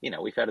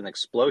 we've had an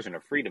explosion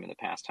of freedom in the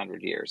past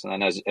 100 years. And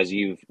then as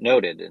you've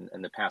noted,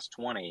 in the past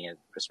 20, and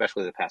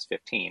especially the past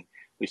 15,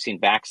 we've seen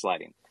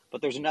backsliding.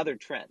 But there's another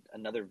trend,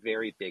 another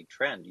very big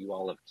trend you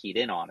all have keyed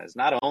in on, is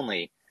not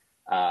only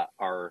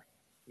are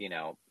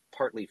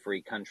partly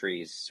free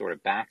countries sort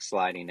of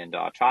backsliding into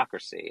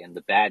autocracy and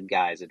the bad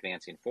guys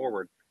advancing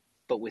forward,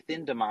 but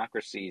within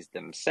democracies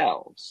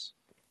themselves,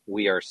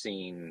 we are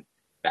seeing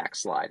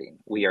backsliding.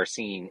 We are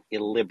seeing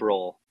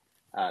illiberal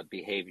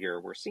behavior.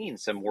 We're seeing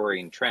some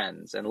worrying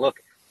trends. And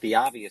look, the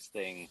obvious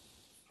thing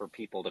for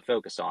people to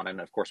focus on,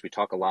 and of course we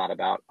talk a lot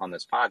about on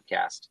this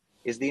podcast,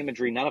 is the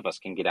imagery none of us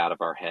can get out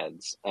of our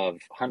heads of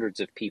hundreds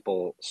of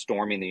people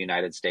storming the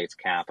United States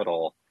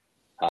Capitol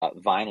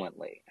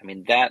violently. I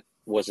mean, that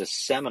was a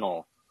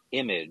seminal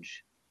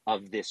image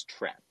of this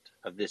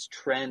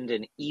trend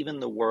in even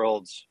the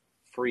world's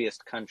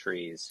freest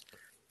countries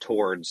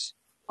towards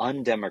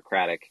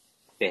undemocratic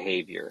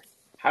behavior.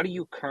 How do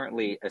you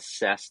currently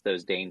assess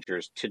those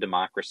dangers to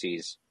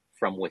democracies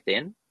from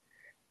within?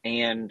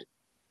 And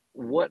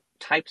what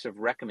types of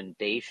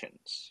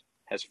recommendations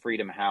has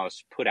Freedom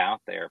House put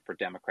out there for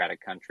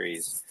democratic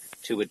countries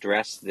to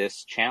address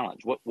this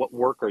challenge? What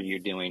work are you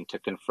doing to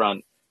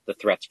confront the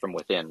threats from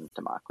within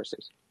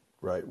democracies?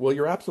 Right. Well,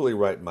 you're absolutely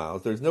right,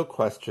 Miles. There's no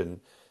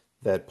question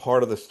that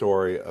part of the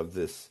story of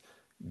this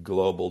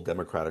global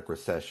democratic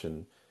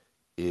recession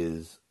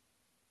is,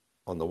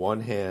 on the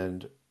one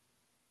hand,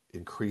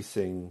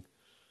 increasing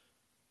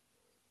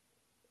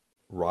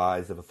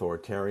rise of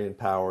authoritarian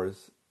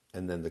powers,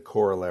 and then the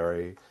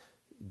corollary,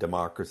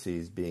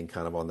 democracies being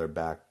kind of on their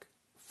back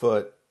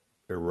foot,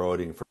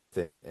 eroding from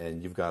things.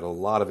 And you've got a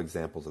lot of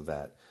examples of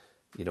that.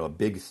 A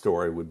big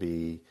story would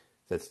be,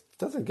 that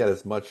doesn't get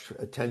as much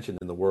attention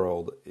in the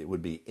world, it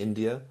would be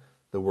India,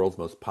 the world's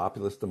most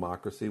populous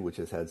democracy, which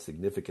has had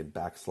significant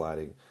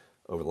backsliding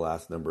over the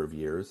last number of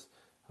years.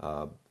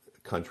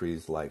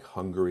 Countries like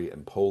Hungary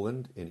and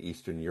Poland in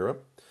Eastern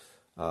Europe.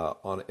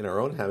 In our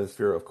own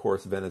hemisphere, of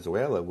course,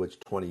 Venezuela, which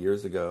 20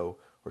 years ago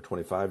or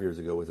 25 years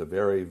ago was a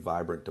very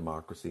vibrant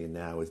democracy, and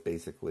now is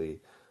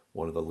basically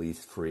one of the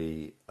least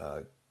free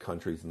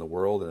countries in the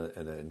world,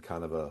 and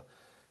kind of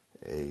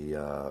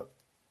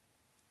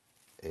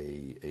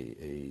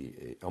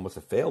almost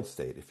a failed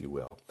state, if you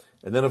will.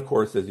 And then, of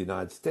course, there's the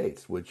United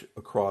States, which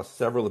across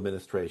several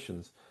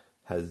administrations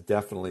has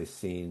definitely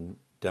seen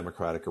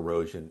democratic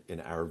erosion in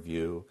our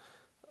view,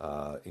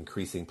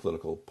 increasing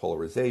political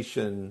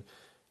polarization,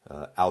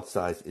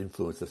 outsized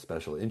influence of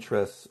special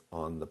interests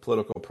on the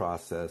political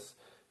process,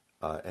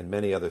 and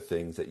many other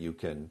things that you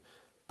can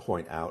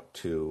point out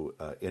to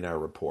in our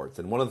reports.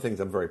 And one of the things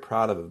I'm very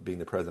proud of being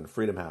the president of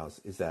Freedom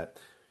House is that,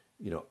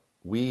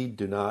 we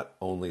do not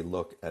only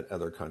look at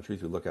other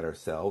countries, we look at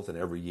ourselves, and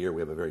every year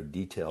we have a very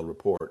detailed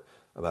report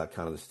about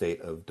kind of the state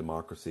of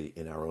democracy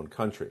in our own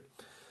country.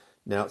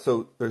 Now,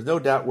 so there's no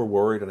doubt we're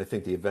worried, and I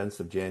think the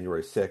events of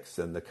January 6th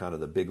and the kind of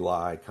the big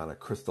lie kind of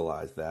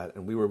crystallized that,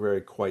 and we were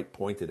very quite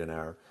pointed in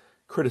our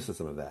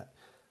criticism of that.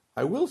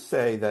 I will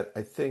say that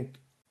I think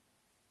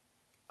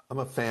I'm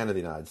a fan of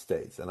the United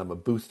States, and I'm a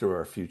booster of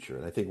our future.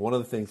 And I think one of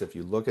the things, if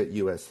you look at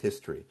U.S.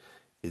 history,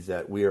 is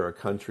that we are a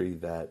country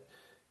that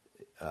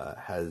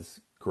has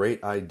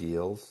great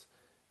ideals,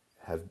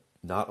 have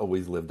not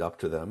always lived up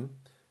to them,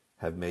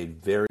 have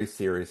made very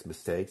serious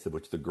mistakes, of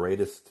which the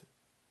greatest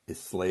is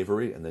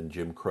slavery and then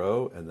Jim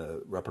Crow and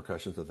the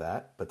repercussions of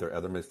that, but there are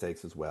other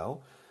mistakes as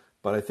well.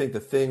 But I think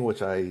the thing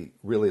which I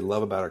really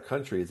love about our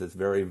country is it's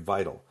very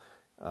vital.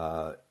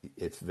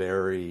 It's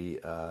very,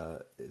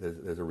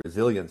 there's a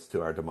resilience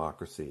to our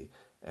democracy,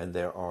 and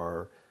there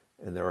are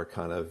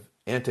kind of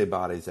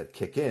antibodies that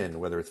kick in,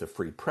 whether it's a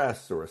free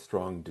press or a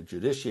strong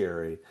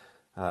judiciary,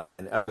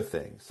 and other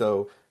things.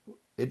 So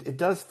it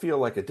does feel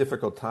like a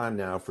difficult time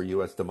now for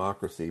U.S.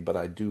 democracy, but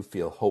I do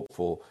feel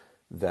hopeful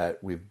that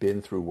we've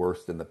been through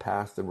worse in the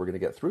past and we're going to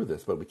get through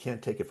this. But we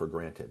can't take it for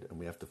granted, and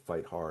we have to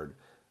fight hard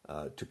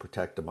to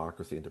protect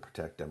democracy and to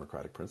protect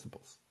democratic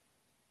principles.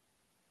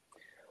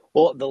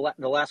 Well, the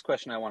last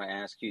question I want to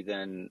ask you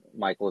then,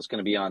 Michael, is going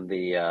to be on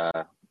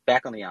the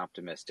back on the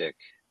optimistic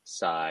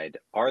side.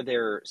 Are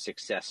there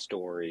success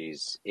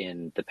stories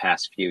in the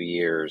past few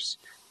years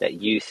that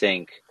you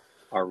think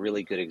are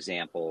really good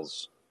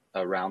examples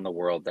around the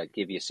world that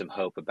give you some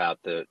hope about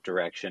the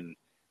direction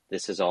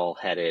this is all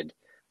headed,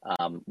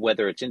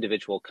 whether it's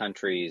individual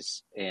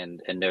countries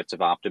and notes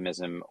of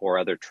optimism or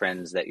other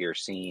trends that you're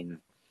seeing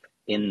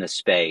in the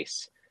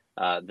space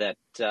that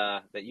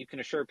you can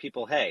assure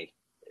people, hey,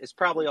 it's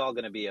probably all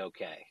going to be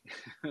okay.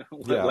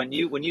 Yeah. when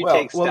you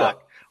take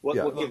stock, what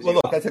gives you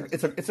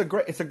optimism?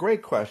 It's a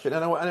great question,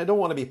 and I don't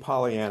want to be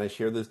Pollyannish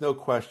here. There's no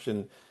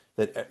question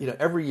that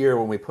every year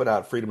when we put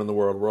out Freedom in the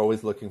World, we're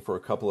always looking for a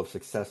couple of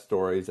success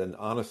stories. And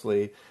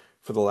honestly,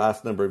 for the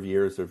last number of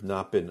years, there's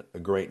not been a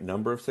great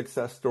number of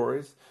success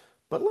stories.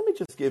 But let me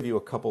just give you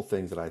a couple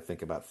things that I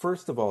think about.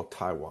 First of all,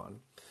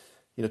 Taiwan.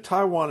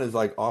 Taiwan is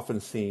like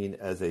often seen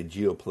as a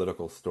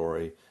geopolitical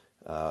story.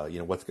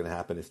 What's going to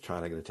happen? Is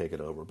China going to take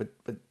it over?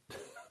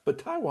 But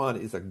Taiwan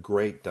is a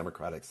great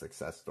democratic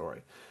success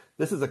story.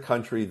 This is a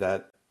country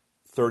that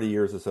 30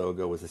 years or so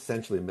ago was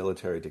essentially a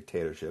military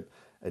dictatorship,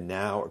 and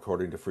now,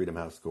 according to Freedom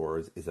House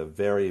scores, is a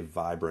very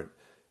vibrant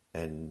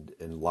and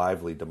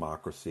lively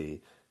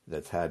democracy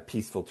that's had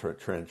peaceful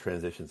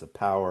transitions of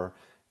power,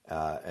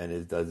 and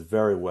it does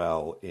very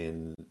well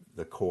in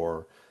the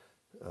core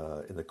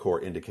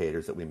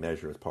indicators that we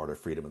measure as part of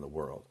Freedom in the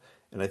World.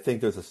 And I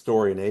think there's a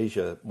story in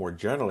Asia more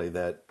generally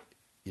that,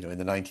 in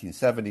the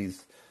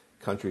 1970s,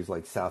 countries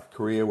like South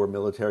Korea were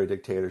military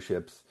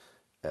dictatorships,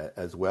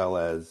 as well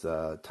as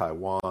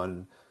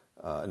Taiwan,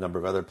 a number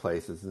of other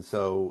places. And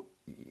so,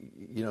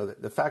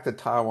 the fact that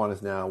Taiwan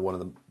is now one of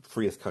the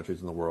freest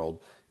countries in the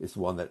world is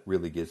one that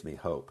really gives me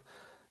hope.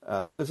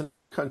 There's a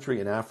country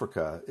in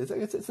Africa.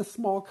 It's a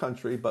small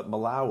country, but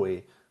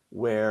Malawi,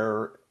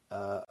 where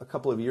a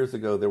couple of years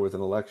ago there was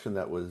an election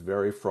that was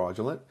very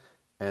fraudulent,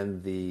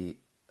 and the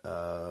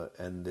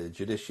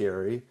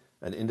judiciary,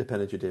 an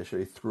independent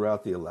judiciary, threw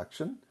out the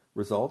election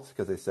results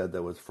because they said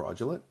that was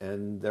fraudulent,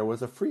 and there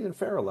was a free and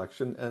fair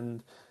election,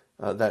 and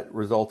that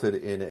resulted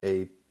in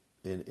a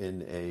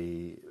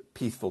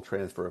peaceful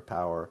transfer of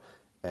power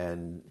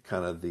and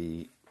kind of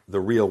the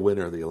real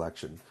winner of the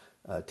election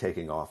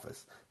taking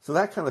office. So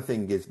that kind of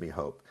thing gives me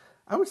hope.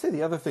 I would say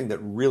the other thing that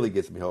really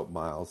gives me hope,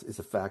 Miles, is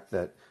the fact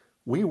that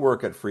we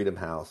work at Freedom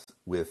House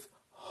with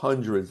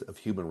hundreds of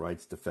human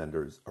rights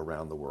defenders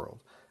around the world.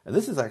 And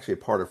this is actually a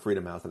part of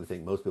Freedom House that I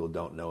think most people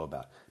don't know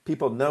about.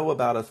 People know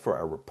about us for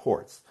our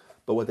reports,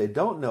 but what they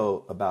don't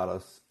know about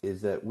us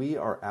is that we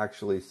are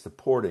actually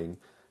supporting,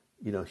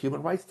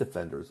 human rights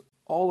defenders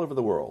all over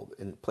the world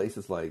in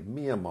places like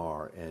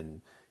Myanmar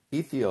and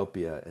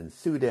Ethiopia and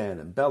Sudan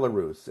and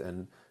Belarus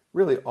and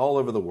really all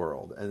over the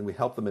world. And we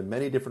help them in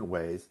many different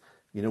ways.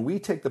 We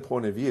take the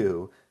point of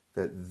view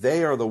that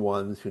they are the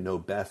ones who know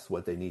best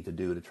what they need to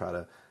do to try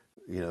to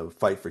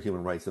fight for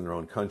human rights in their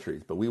own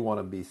countries, but we want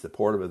to be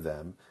supportive of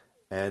them.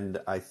 And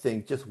I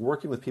think just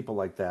working with people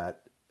like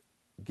that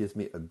gives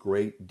me a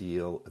great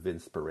deal of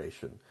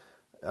inspiration.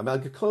 I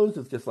could close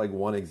with just like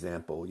one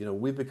example.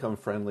 We've become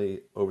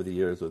friendly over the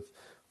years with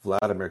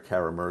Vladimir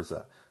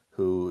Kara-Murza,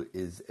 who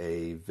is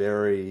a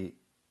very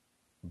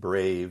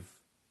brave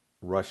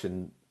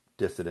Russian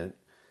dissident.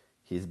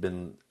 He's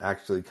been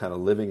actually kind of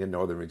living in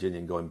Northern Virginia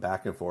and going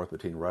back and forth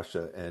between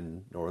Russia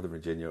and Northern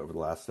Virginia over the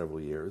last several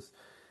years.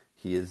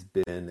 He has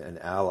been an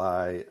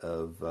ally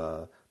of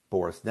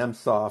Boris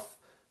Nemtsov,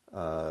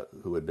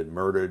 who had been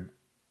murdered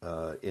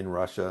in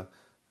Russia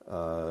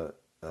under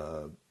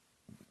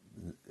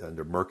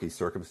murky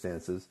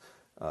circumstances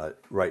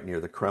right near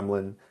the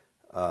Kremlin.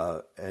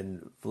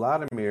 And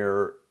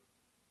Vladimir,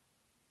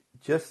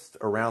 just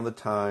around the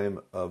time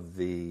of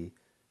the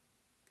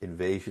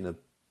invasion of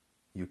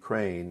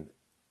Ukraine,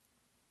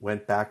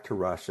 went back to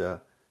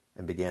Russia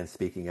and began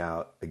speaking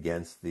out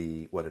against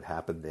what had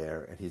happened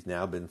there. And he's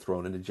now been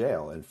thrown into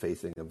jail and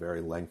facing a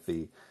very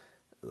lengthy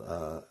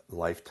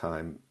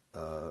lifetime,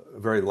 a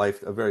very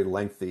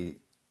lengthy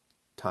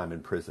time in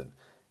prison.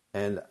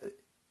 And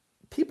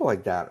people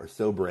like that are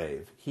so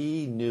brave.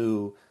 He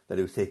knew that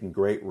he was taking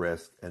great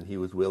risk, and he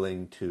was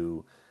willing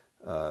to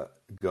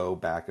go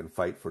back and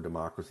fight for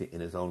democracy in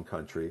his own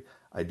country.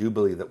 I do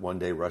believe that one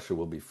day Russia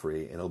will be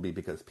free, and it'll be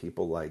because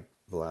people like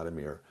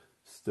Vladimir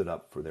stood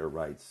up for their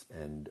rights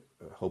and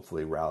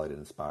hopefully rallied and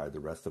inspired the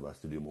rest of us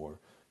to do more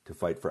to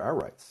fight for our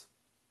rights.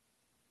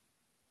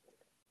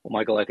 Well,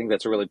 Michael, I think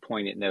that's a really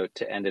poignant note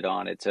to end it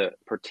on. It's a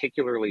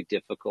particularly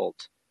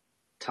difficult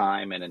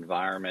time and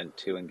environment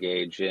to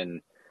engage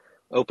in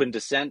open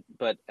dissent,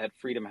 but at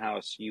Freedom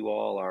House, you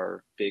all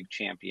are big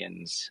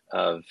champions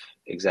of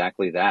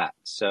exactly that.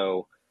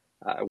 So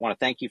I want to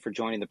thank you for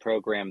joining the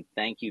program.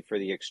 Thank you for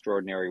the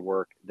extraordinary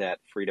work that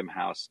Freedom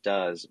House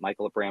does.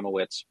 Michael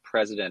Abramowitz,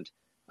 president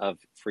of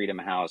Freedom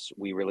House.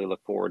 We really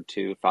look forward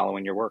to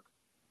following your work.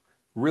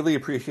 Really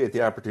appreciate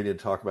the opportunity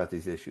to talk about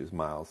these issues,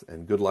 Miles,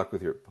 and good luck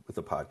with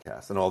the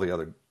podcast and all the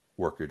other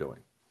work you're doing.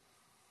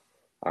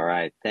 All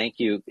right. Thank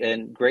you.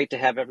 And great to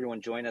have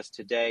everyone join us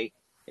today.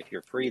 If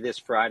you're free this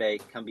Friday,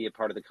 come be a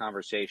part of the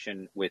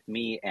conversation with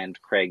me and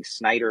Craig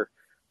Snyder,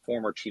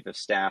 former Chief of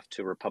Staff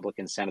to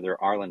Republican Senator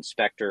Arlen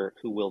Specter,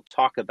 who will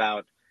talk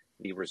about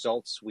the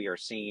results we are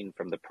seeing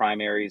from the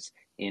primaries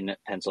in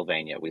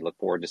Pennsylvania. We look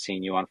forward to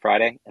seeing you on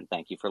Friday, and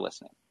thank you for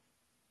listening.